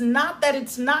 It's not that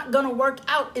it's not going to work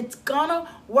out. It's going to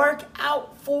work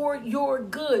out for your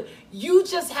good. You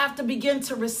just have to begin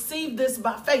to receive this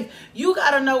by faith. You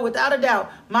got to know without a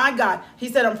doubt, my God, he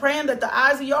said, I'm praying that the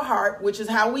eyes of your heart, which is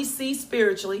how we see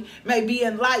spiritually, may be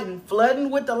enlightened,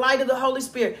 flooding with the light of the Holy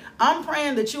Spirit. I'm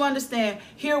praying that you understand,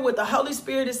 hear what the Holy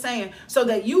Spirit is saying, so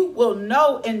that you will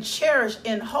know and cherish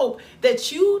and hope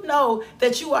that you know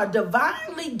that you are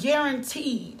divinely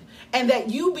guaranteed, and that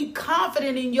you be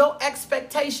confident in your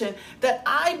expectation that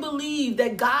I believe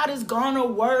that God is going to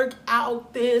work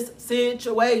out this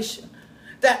situation.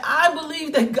 That I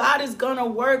believe that God is going to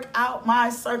work out my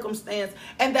circumstance,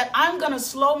 and that I'm going to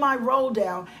slow my roll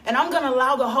down, and I'm going to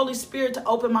allow the Holy Spirit to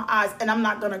open my eyes, and I'm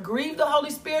not going to grieve the Holy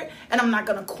Spirit, and I'm not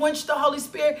going to quench the Holy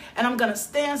Spirit, and I'm going to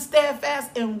stand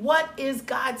steadfast in what is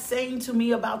God saying to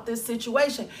me about this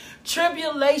situation.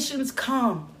 Tribulations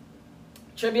come.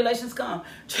 Tribulations come.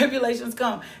 Tribulations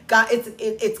come. God,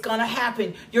 it's going to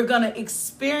happen. You're going to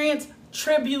experience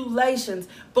tribulations.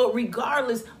 But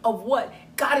regardless of what,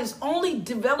 God is only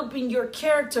developing your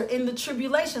character in the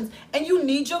tribulations. And you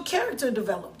need your character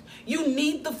developed. You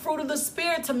need the fruit of the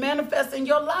Spirit to manifest in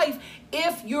your life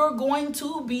if you're going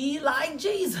to be like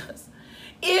Jesus.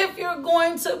 If you're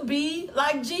going to be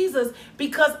like Jesus,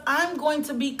 because I'm going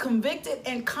to be convicted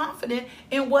and confident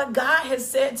in what God has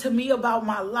said to me about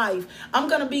my life. I'm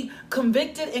going to be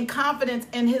convicted and confident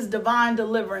in his divine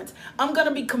deliverance. I'm going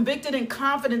to be convicted and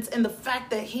confident in the fact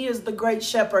that he is the great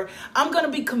shepherd. I'm going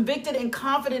to be convicted and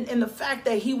confident in the fact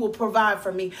that he will provide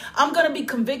for me. I'm going to be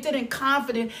convicted and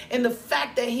confident in the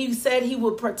fact that he said he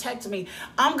will protect me.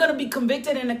 I'm going to be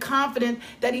convicted and confident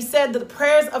that he said that the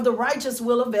prayers of the righteous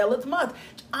will availeth much.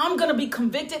 I'm going to be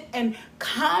convicted and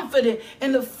confident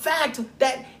in the fact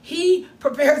that he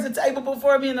prepares a table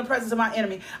before me in the presence of my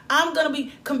enemy. I'm going to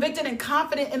be convicted and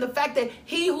confident in the fact that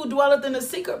he who dwelleth in the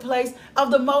secret place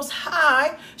of the Most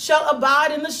High shall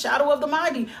abide in the shadow of the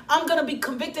mighty. I'm going to be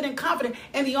convicted and confident.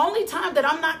 And the only time that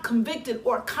I'm not convicted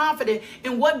or confident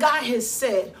in what God has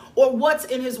said or what's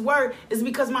in his word is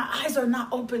because my eyes are not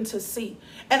open to see.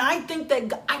 And I think that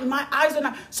my eyes are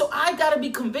not. So I got to be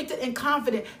convicted and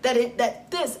confident that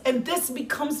this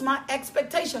becomes my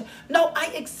expectation. No,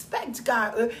 I expect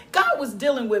God. God was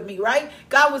dealing with me, right?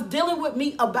 God was dealing with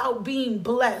me about being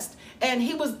blessed. And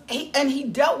he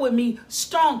dealt with me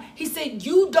strong. He said,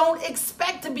 you don't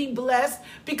expect to be blessed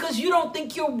because you don't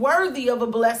think you're worthy of a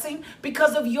blessing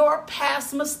because of your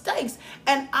past mistakes.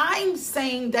 And I'm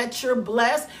saying that you're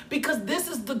blessed because this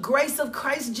is the grace of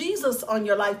Christ Jesus on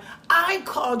your life. I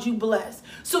called you blessed.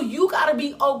 So you got to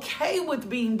be okay with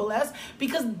being blessed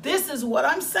because this is what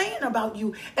I'm saying about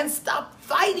you. And stop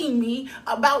fighting me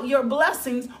about your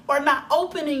blessings or not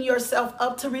opening yourself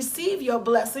up to receive your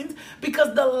blessings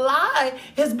because the lie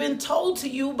has been told to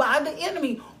you by the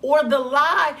enemy, or the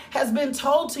lie has been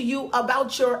told to you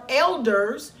about your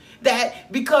elders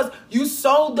that because you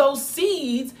sowed those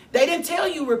seeds, they didn't tell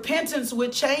you repentance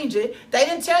would change it. They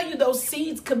didn't tell you those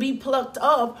seeds could be plucked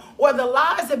up, or the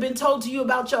lies have been told to you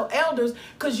about your elders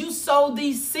because you sowed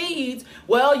these seeds.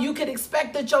 Well, you could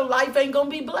expect that your life ain't going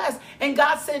to be blessed. And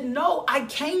God said, no, I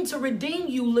came to redeem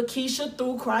you, Lakeisha,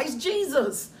 through Christ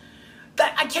Jesus.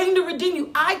 That I came to redeem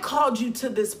you. I called you to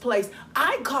this place.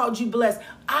 I called you blessed.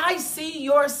 I see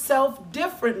yourself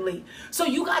differently. So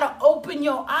you got to open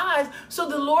your eyes so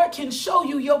the Lord can show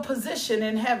you your position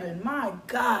in heaven. My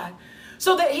God.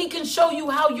 So that he can show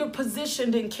you how you're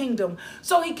positioned in kingdom.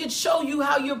 So he can show you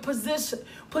how you're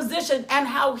positioned and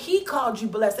how he called you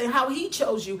blessed and how he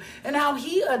chose you and how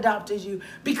he adopted you.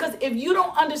 Because if you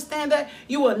don't understand that,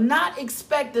 you will not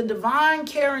expect the divine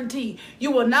guarantee.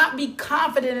 You will not be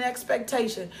confident in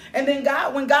expectation. And then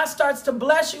when God starts to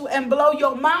bless you and blow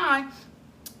your mind,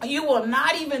 you will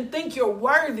not even think you're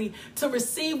worthy to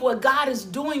receive what God is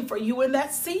doing for you in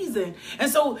that season. And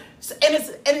so,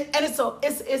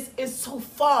 it's so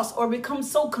false, or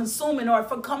becomes so consuming, or it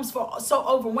becomes so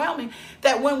overwhelming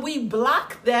that when we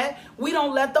block that, we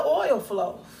don't let the oil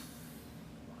flow.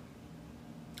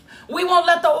 We won't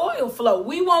let the oil flow.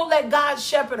 We won't let God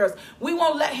shepherd us. We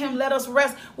won't let him let us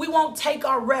rest. We won't take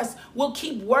our rest. We'll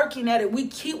keep working at it.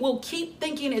 We'll keep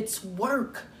thinking it's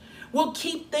work. We'll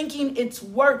keep thinking it's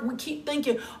work. We keep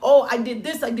thinking, oh, I did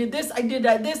this, I did this, I did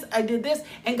this, I did this.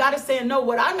 And God is saying, no,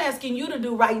 what I'm asking you to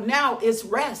do right now is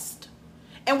rest.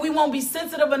 And we won't be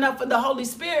sensitive enough for the Holy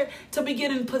Spirit to be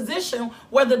in position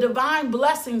where the divine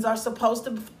blessings are supposed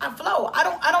to flow.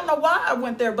 I don't know why I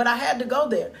went there, but I had to go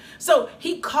there. So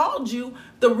he called you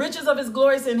the riches of his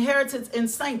glorious inheritance in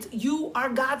saints. You are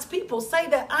God's people. Say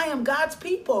that I am God's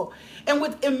people. And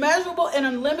with immeasurable and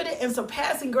unlimited and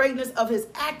surpassing greatness of his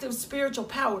active spiritual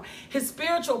power, his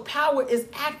spiritual power is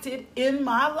acted in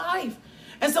my life.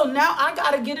 And so now I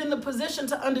got to get in the position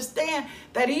to understand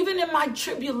that even in my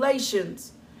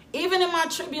tribulations,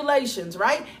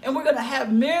 right? And we're going to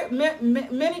have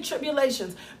many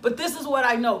tribulations. But this is what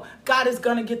I know. God is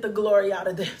going to get the glory out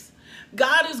of this.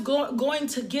 God is going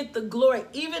to get the glory.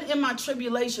 Even in my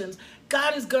tribulations,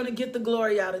 God is going to get the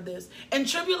glory out of this. And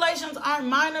tribulations aren't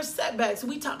minor setbacks.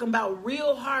 We talking about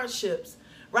real hardships,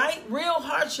 right? Real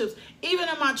hardships. Even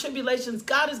in my tribulations,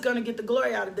 God is going to get the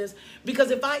glory out of this.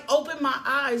 Because if I open my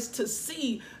eyes to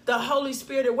see the Holy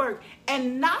Spirit at work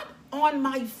and not on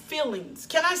my feelings.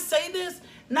 Can I say this?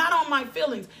 Not on my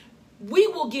feelings. We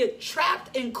will get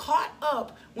trapped and caught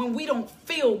up when we don't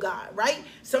feel God, right?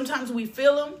 Sometimes we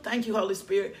feel him. Thank you, Holy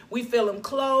Spirit. We feel him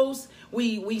close.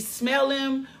 We smell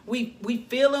him. We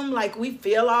feel him, like we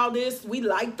feel all this. We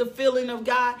like the feeling of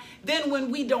God. Then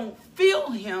when we don't feel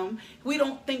him, we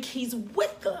don't think he's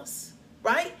with us,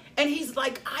 right? And he's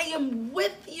like, I am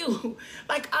with you.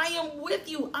 Like, I am with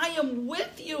you. I am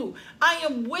with you. I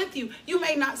am with you. You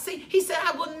may not see. He said,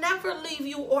 I will never leave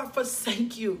you or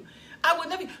forsake you. I will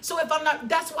never. So if I'm not,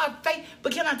 that's why faith.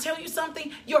 But can I tell you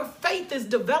something? Your faith is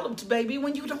developed, baby,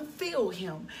 when you don't feel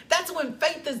him. That's when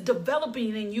faith is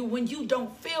developing in you, when you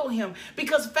don't feel him.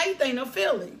 Because faith ain't a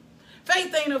feeling.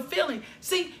 Faith ain't a feeling.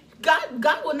 See,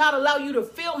 God will not allow you to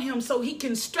feel him so he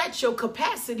can stretch your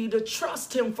capacity to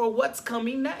trust him for what's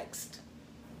coming next.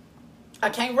 I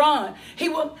can't run.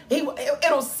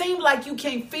 It'll seem like you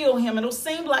can't feel him. It'll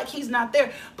seem like he's not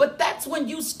there. But that's when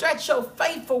you stretch your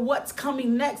faith for what's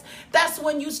coming next. That's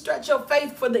when you stretch your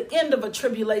faith for the end of a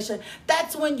tribulation.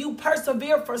 That's when you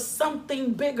persevere for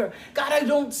something bigger. God, I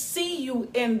don't see you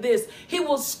in this. He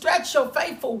will stretch your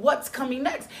faith for what's coming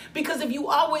next. Because if you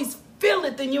always feel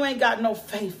it, then you ain't got no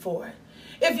faith for it.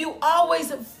 If you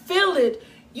always feel it,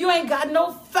 you ain't got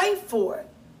no faith for it.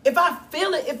 If I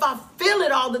feel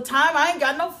it all the time, I ain't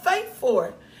got no faith for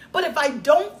it. But if I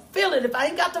don't feel it, if I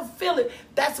ain't got to feel it,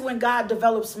 that's when God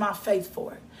develops my faith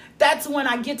for it. That's when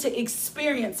I get to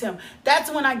experience him. That's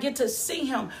when I get to see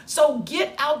him. So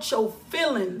get out your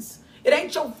feelings. It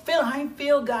ain't your feeling. I ain't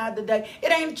feel God today.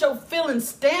 It ain't your feelings.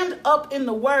 Stand up in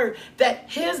the word that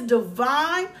his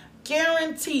divine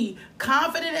guarantee,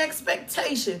 confident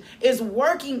expectation is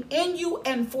working in you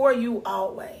and for you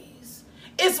always.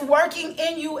 It's working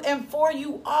in you and for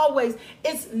you always.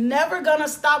 It's never going to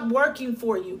stop working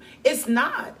for you. It's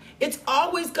not. It's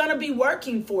always going to be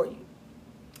working for you.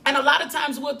 And a lot of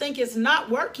times we'll think it's not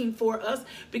working for us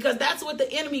because that's what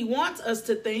the enemy wants us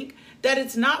to think, that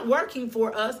it's not working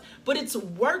for us, but it's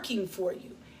working for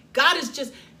you. God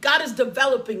is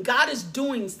developing. God is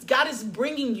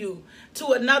bringing you to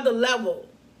another level,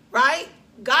 right?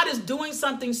 God is doing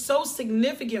something so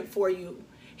significant for you.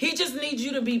 He just needs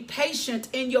you to be patient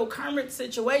in your current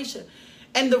situation.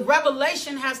 And the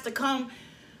revelation has to come.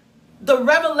 The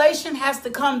revelation has to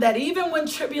come that even when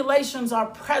tribulations are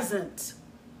present,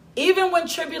 even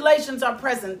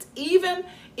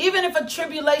if a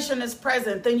tribulation is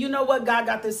present, then you know what? God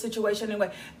got this situation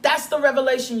anyway. That's the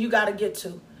revelation you got to get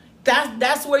to.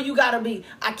 That's where you got to be.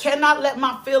 I cannot let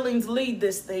my feelings lead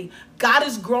this thing. God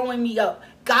is growing me up.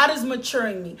 God is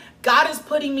maturing me. God is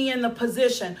putting me in the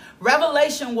position.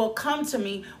 Revelation will come to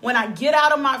me when I get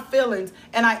out of my feelings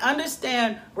and I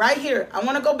understand right here. I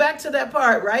want to go back to that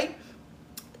part, right?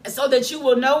 So that you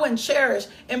will know and cherish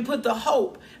and put the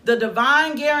hope, the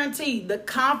divine guarantee, the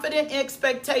confident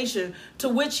expectation to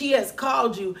which he has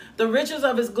called you, the riches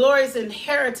of his glorious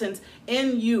inheritance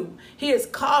in you. He has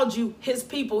called you his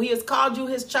people. He has called you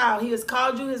his child. He has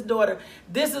called you his daughter.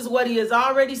 This is what he has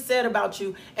already said about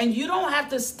you. And you don't have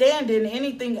to stand in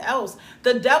anything else.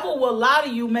 The devil will lie to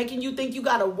you, making you think you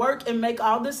got to work and make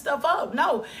all this stuff up.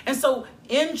 No. And so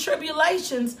in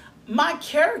tribulations, my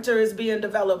character is being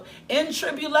developed. In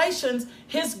tribulations,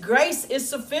 his grace is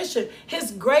sufficient.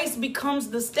 His grace becomes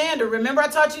the standard. Remember I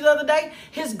taught you the other day?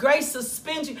 His grace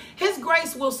suspends you. His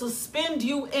grace will suspend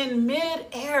you in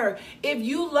midair if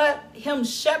you let him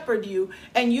shepherd you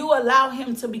and you allow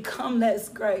him to become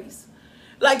that grace.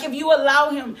 Like if you allow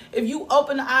him, if you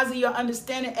open the eyes of your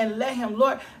understanding and let him,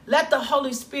 Lord, let the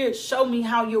Holy Spirit show me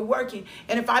how you're working.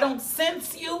 And if I don't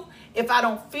sense you, if I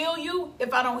don't feel you,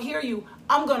 if I don't hear you,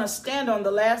 I'm going to stand on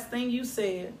the last thing you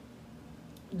said.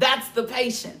 That's the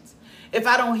patience. If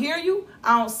I don't hear you,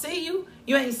 I don't see you,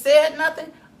 you ain't said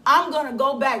nothing, I'm going to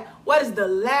go back. What is the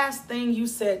last thing you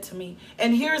said to me?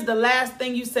 And here's the last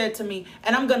thing you said to me.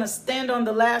 And I'm going to stand on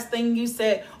the last thing you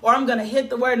said. Or I'm going to hit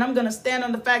the word and I'm going to stand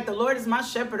on the fact the Lord is my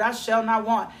shepherd, I shall not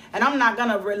want. And I'm not going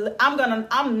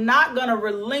to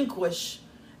relinquish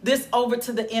this over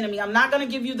to the enemy. I'm not going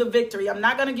to give you the victory. I'm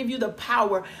not going to give you the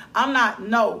power.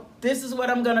 No, this is what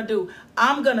I'm going to do.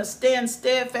 I'm going to stand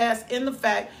steadfast in the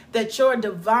fact that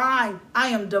I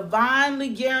am divinely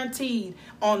guaranteed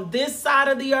on this side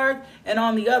of the earth and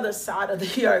on the other side of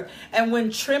the earth. And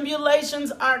when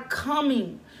tribulations are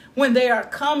coming, when they are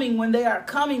coming,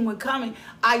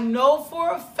 I know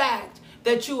for a fact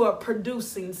that you are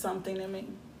producing something in me.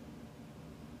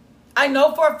 I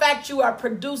know for a fact you are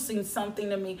producing something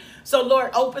to me. So,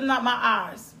 Lord, open up my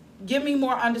eyes. Give me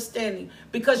more understanding,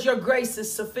 because your grace is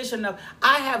sufficient enough.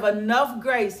 I have enough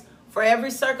grace for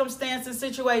every circumstance and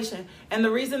situation. And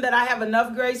the reason that I have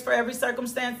enough grace for every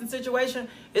circumstance and situation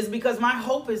is because my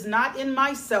hope is not in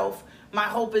myself. My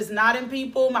hope is not in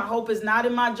people. My hope is not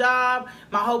in my job.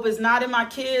 My hope is not in my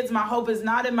kids. My hope is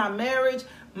not in my marriage.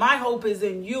 My hope is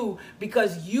in you,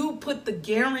 because you put the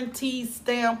guarantee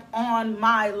stamp on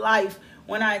my life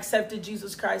when I accepted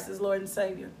Jesus Christ as Lord and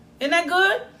Savior. Isn't that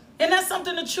good? Isn't that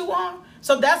something to chew on?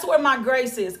 So that's where my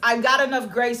grace is. I got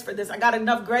enough grace for this. I got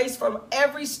enough grace from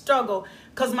every struggle,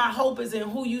 because my hope is in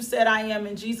who you said I am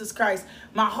in Jesus Christ.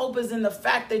 My hope is in the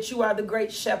fact that you are the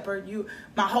great shepherd.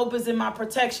 My hope is in my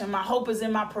protection. My hope is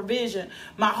in my provision.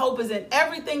 My hope is in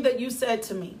everything that you said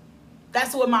to me.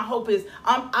 That's what my hope is.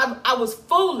 I was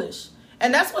foolish.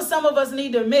 And that's what some of us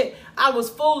need to admit. I was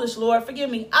foolish, Lord. Forgive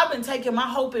me. I've been taking my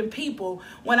hope in people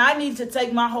when I need to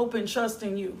take my hope and trust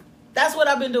in you. That's what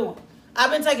I've been doing. I've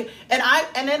been taking,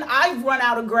 and then I've run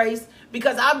out of grace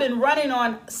because I've been running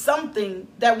on something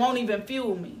that won't even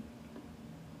fuel me.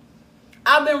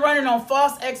 I've been running on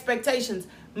false expectations.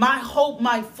 My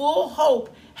full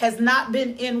hope has not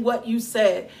been in what you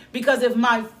said. Because if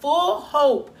my full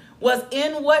hope was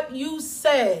in what you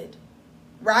said,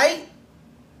 right?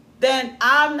 Then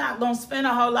I'm not going to spend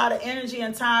a whole lot of energy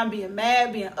and time being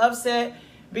mad, being upset,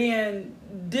 being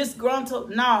disgruntled.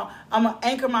 No, I'm going to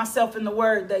anchor myself in the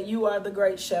word that you are the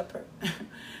great shepherd.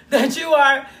 That you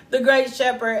are the great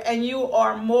shepherd, and you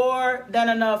are more than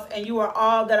enough, and you are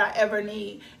all that I ever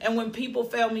need. And when people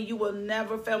fail me, you will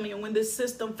never fail me. And when this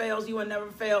system fails, you will never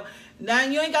fail. Now,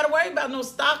 you ain't got to worry about no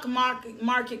stock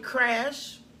market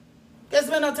crash. There's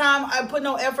been no time I put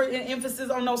no effort and emphasis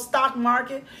on no stock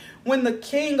market. When the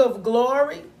King of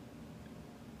Glory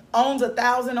owns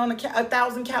 1,000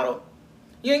 cattle,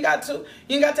 you ain't got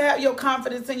to have your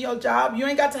confidence in your job. You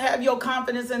ain't got to have your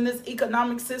confidence in this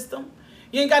economic system.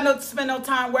 You ain't got to spend no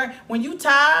time where when you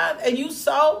tithe and you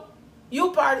sow,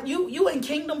 you in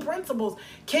kingdom principles.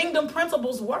 Kingdom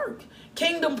principles work.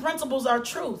 Kingdom principles are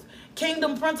truth.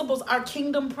 Kingdom principles are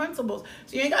kingdom principles.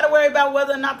 So you ain't got to worry about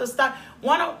whether or not the stock.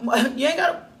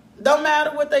 Don't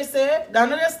matter what they said.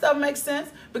 None of that stuff makes sense,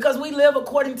 because we live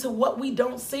according to what we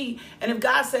don't see. And if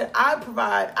God said, I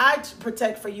provide, I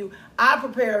protect for you, I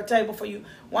prepare a table for you,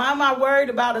 why am I worried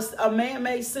about a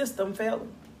man-made system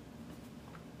failing?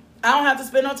 I don't have to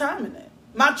spend no time in that.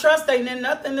 My trust ain't in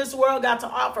nothing this world got to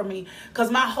offer me, because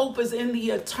my hope is in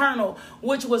the eternal,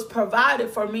 which was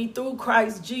provided for me through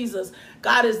Christ Jesus.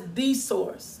 God is the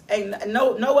source, and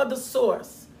no other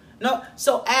source. No.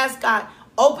 So ask God,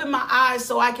 open my eyes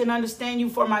so I can understand you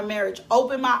for my marriage.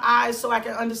 Open my eyes so I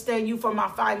can understand you for my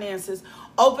finances.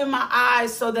 Open my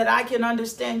eyes so that I can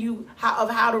understand you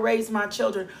how to raise my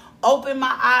children. Open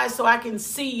my eyes so I can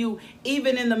see you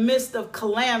even in the midst of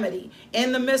calamity,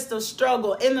 in the midst of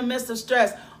struggle, in the midst of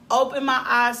stress. Open my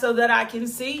eyes so that I can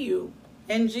see you.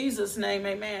 In Jesus' name,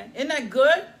 amen. Isn't that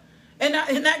good?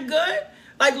 Isn't that good?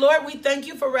 Like, Lord, we thank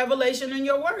you for revelation in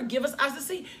your word. Give us eyes to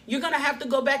see. You're going to have to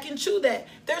go back and chew that.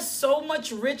 There's so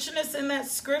much richness in that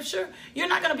scripture. You're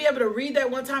not going to be able to read that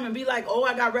one time and be like, oh,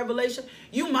 I got revelation.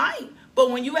 You might.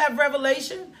 But when you have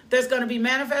revelation, there's going to be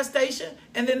manifestation,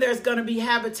 and then there's going to be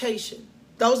habitation.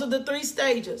 Those are the three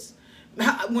stages.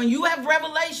 When you have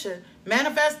revelation,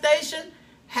 manifestation,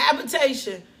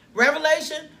 habitation,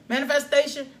 revelation,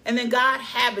 manifestation, and then God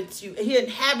habits you. He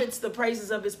inhabits the praises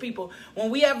of his people. When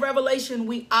we have revelation,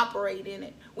 we operate in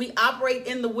it. We operate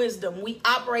in the wisdom. We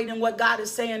operate in what God is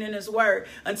saying in his word.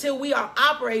 Until we are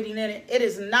operating in it, it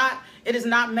is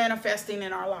not manifesting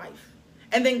in our life.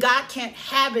 And then God can't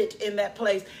habit in that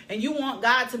place. And you want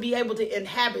God to be able to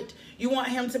inhabit. You want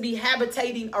him to be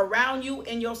habitating around you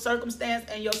in your circumstance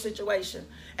and your situation.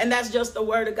 And that's just the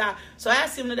word of God. So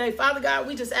ask him today, Father God,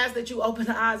 we just ask that you open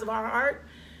the eyes of our heart,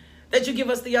 that you give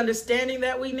us the understanding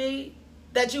that we need,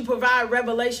 that you provide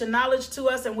revelation knowledge to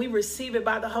us and we receive it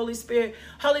by the Holy Spirit.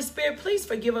 Holy Spirit, please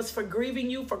forgive us for grieving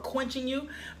you, for quenching you.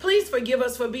 Please forgive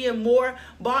us for being more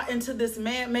bought into this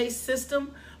man-made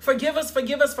system. Forgive us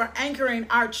for anchoring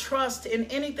our trust in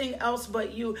anything else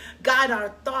but you. Guide our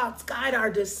thoughts, guide our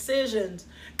decisions,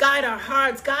 guide our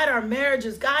hearts, guide our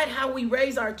marriages, guide how we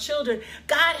raise our children,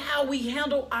 guide how we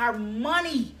handle our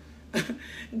money.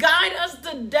 Guide us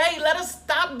today. Let us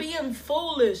stop being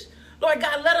foolish. Lord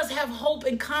God, let us have hope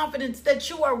and confidence that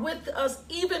you are with us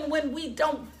even when we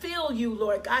don't feel you,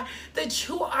 Lord God, that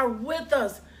you are with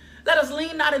us. Let us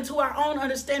lean not into our own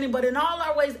understanding, but in all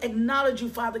our ways acknowledge you,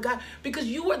 Father God, because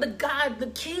you are the God, the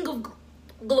King of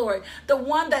glory, the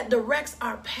one that directs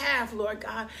our path, Lord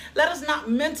God. Let us not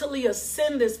mentally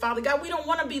ascend this, Father God. We don't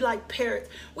want to be like parrots.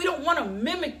 We don't want to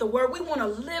mimic the word. We want to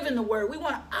live in the word. We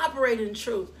want to operate in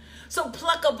truth. So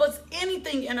pluck up us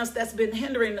anything in us that's been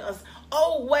hindering us,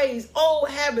 old ways, old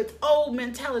habits, old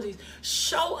mentalities.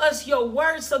 Show us your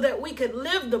word so that we can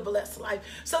live the blessed life,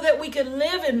 so that we can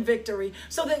live in victory,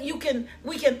 so that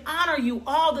we can honor you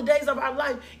all the days of our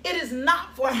life. It is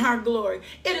not for our glory.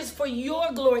 It is for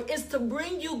your glory. It's to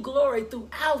bring you glory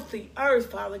throughout the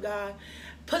earth, Father God.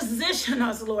 Position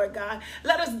us, Lord God.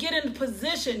 Let us get in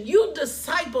position. You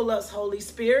disciple us, Holy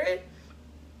Spirit.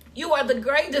 You are the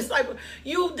great disciple.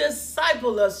 You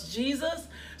disciple us, Jesus,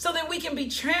 so that we can be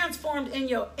transformed in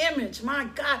your image, my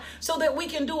God, so that we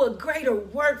can do a greater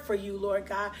work for you, Lord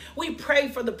God. We pray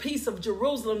for the peace of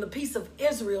Jerusalem, the peace of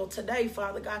Israel today,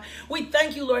 Father God. We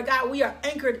thank you, Lord God. We are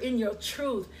anchored in your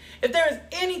truth. If there is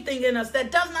anything in us that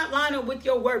does not line up with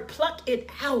your word, pluck it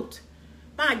out.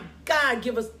 My God,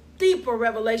 give us deeper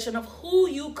revelation of who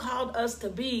you called us to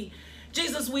be.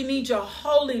 Jesus, we need your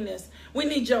holiness. We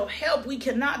need your help. We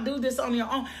cannot do this on your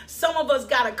own. Some of us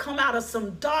got to come out of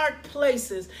some dark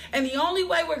places. And the only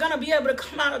way we're going to be able to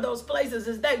come out of those places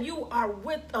is that you are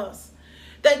with us.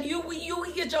 That you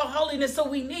get your holiness, so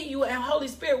we need you. And Holy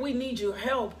Spirit, we need your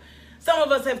help. Some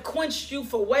of us have quenched you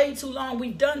for way too long.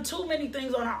 We've done too many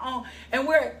things on our own. And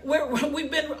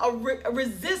we've been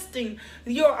resisting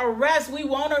your arrest. We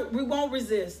won't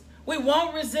resist. We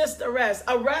won't resist arrest.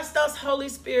 Arrest us, Holy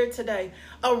Spirit, today.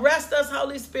 Arrest us,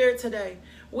 Holy Spirit, today.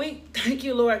 We thank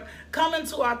you, Lord. Come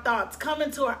into our thoughts. Come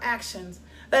into our actions.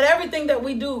 Let everything that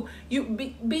we do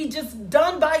be just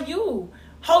done by you.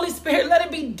 Holy Spirit, let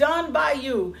it be done by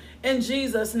you in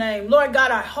Jesus' name. Lord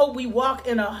God, I hope we walk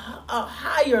in a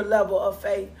higher level of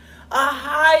faith. A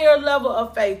higher level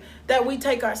of faith that we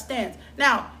take our stance.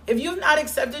 Now, if you've not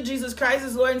accepted Jesus Christ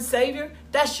as Lord and Savior,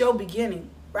 that's your beginning,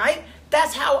 right?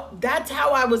 That's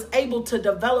how I was able to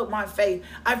develop my faith.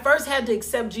 I first had to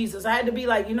accept Jesus. I had to be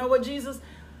like, you know what, Jesus?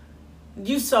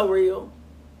 You so real,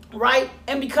 right?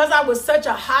 And because I was such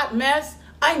a hot mess,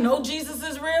 I know Jesus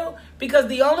is real because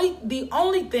the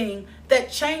only thing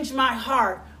that changed my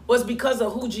heart was because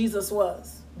of who Jesus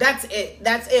was. That's it.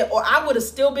 Or I would have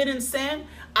still been in sin.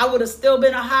 I would have still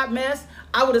been a hot mess.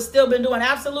 I would have still been doing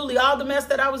absolutely all the mess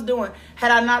that I was doing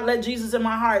had I not let Jesus in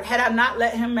my heart, had I not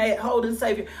let him hold and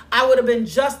Savior. I would have been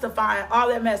justifying all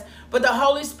that mess. But the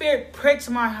Holy Spirit pricked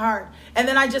my heart. And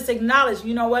then I just acknowledged,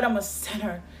 you know what? I'm a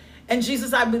sinner. And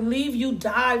Jesus, I believe you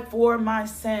died for my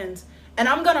sins. And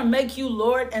I'm going to make you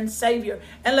Lord and Savior.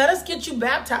 And let us get you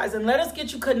baptized and let us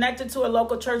get you connected to a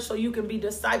local church so you can be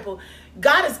discipled.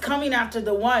 God is coming after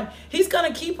the one. He's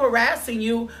going to keep harassing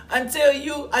you until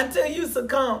you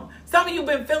succumb. Some of you have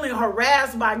been feeling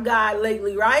harassed by God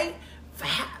lately, right?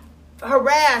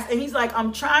 Harassed. And he's like,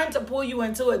 I'm trying to pull you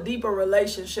into a deeper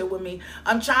relationship with me.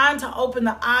 I'm trying to open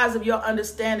the eyes of your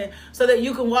understanding so that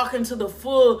you can walk into the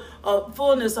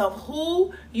fullness of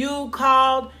who you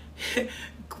called.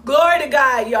 Glory to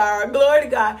God, y'all. Glory to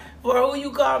God for who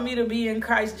you called me to be in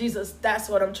Christ Jesus. That's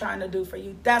what I'm trying to do for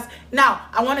you. Now,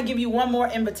 I want to give you one more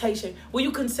invitation. Will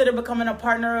you consider becoming a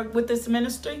partner with this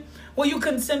ministry? Will you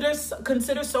consider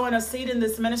sowing a seed in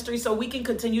this ministry so we can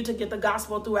continue to get the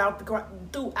gospel throughout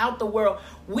the world?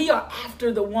 We are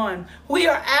after the one. We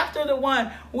are after the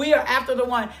one. We are after the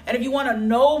one. And if you want to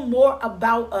know more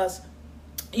about us,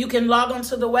 you can log on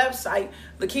to the website,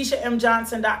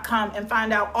 LakeishaMJohnson.com, and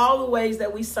find out all the ways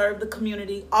that we serve the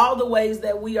community, all the ways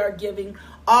that we are giving,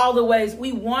 all the ways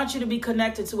we want you to be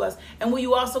connected to us. And will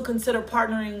you also consider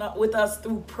partnering up with us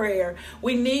through prayer?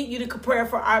 We need you to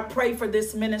pray for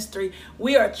this ministry.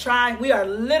 We are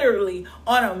literally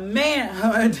on a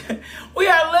manhunt. We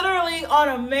are literally on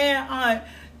a manhunt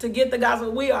to get the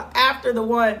gospel. We are after the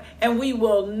one, and we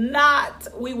will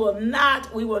not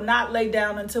lay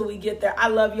down until we get there. I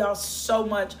love y'all so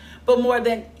much. But more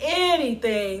than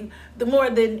anything,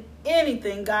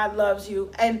 God loves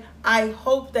you. And I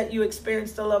hope that you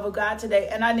experience the love of God today.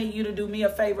 And I need you to do me a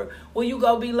favor. Will you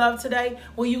go be loved today?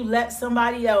 Will you let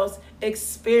somebody else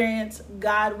experience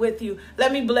God with you?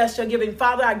 Let me bless your giving.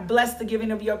 Father, I bless the giving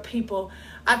of your people.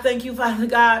 I thank you, Father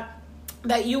God,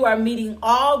 that you are meeting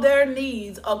all their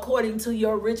needs according to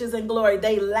your riches and glory.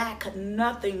 They lack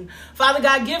nothing. Father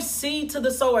God, give seed to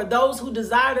the sower. Those who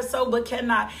desire to sow but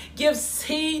cannot, give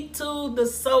seed to the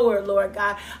sower, Lord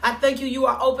God. I thank you. You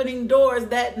are opening doors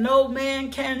that no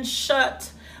man can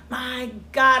shut. My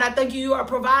God, I thank you. You are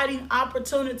providing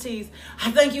opportunities.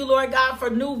 I thank you, Lord God, for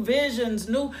new visions,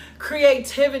 new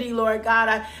creativity, Lord God.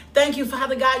 I thank you,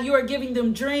 Father God. You are giving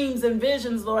them dreams and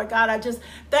visions, Lord God. I just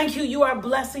thank you. You are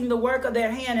blessing the work of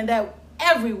their hand, and that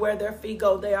everywhere their feet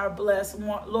go, they are blessed.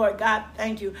 Lord God,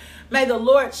 thank you. May the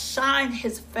Lord shine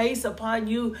his face upon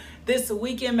you this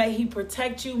weekend. May he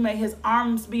protect you. May his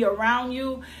arms be around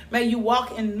you. May you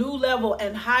walk in new level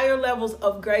and higher levels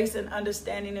of grace and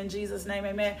understanding in Jesus' name.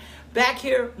 Amen. Back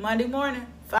here Monday morning.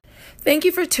 Thank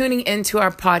you for tuning into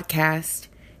our podcast.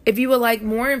 If you would like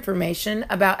more information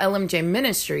about LMJ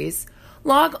Ministries,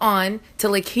 log on to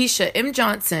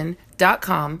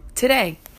LakeishaMJohnson.com today.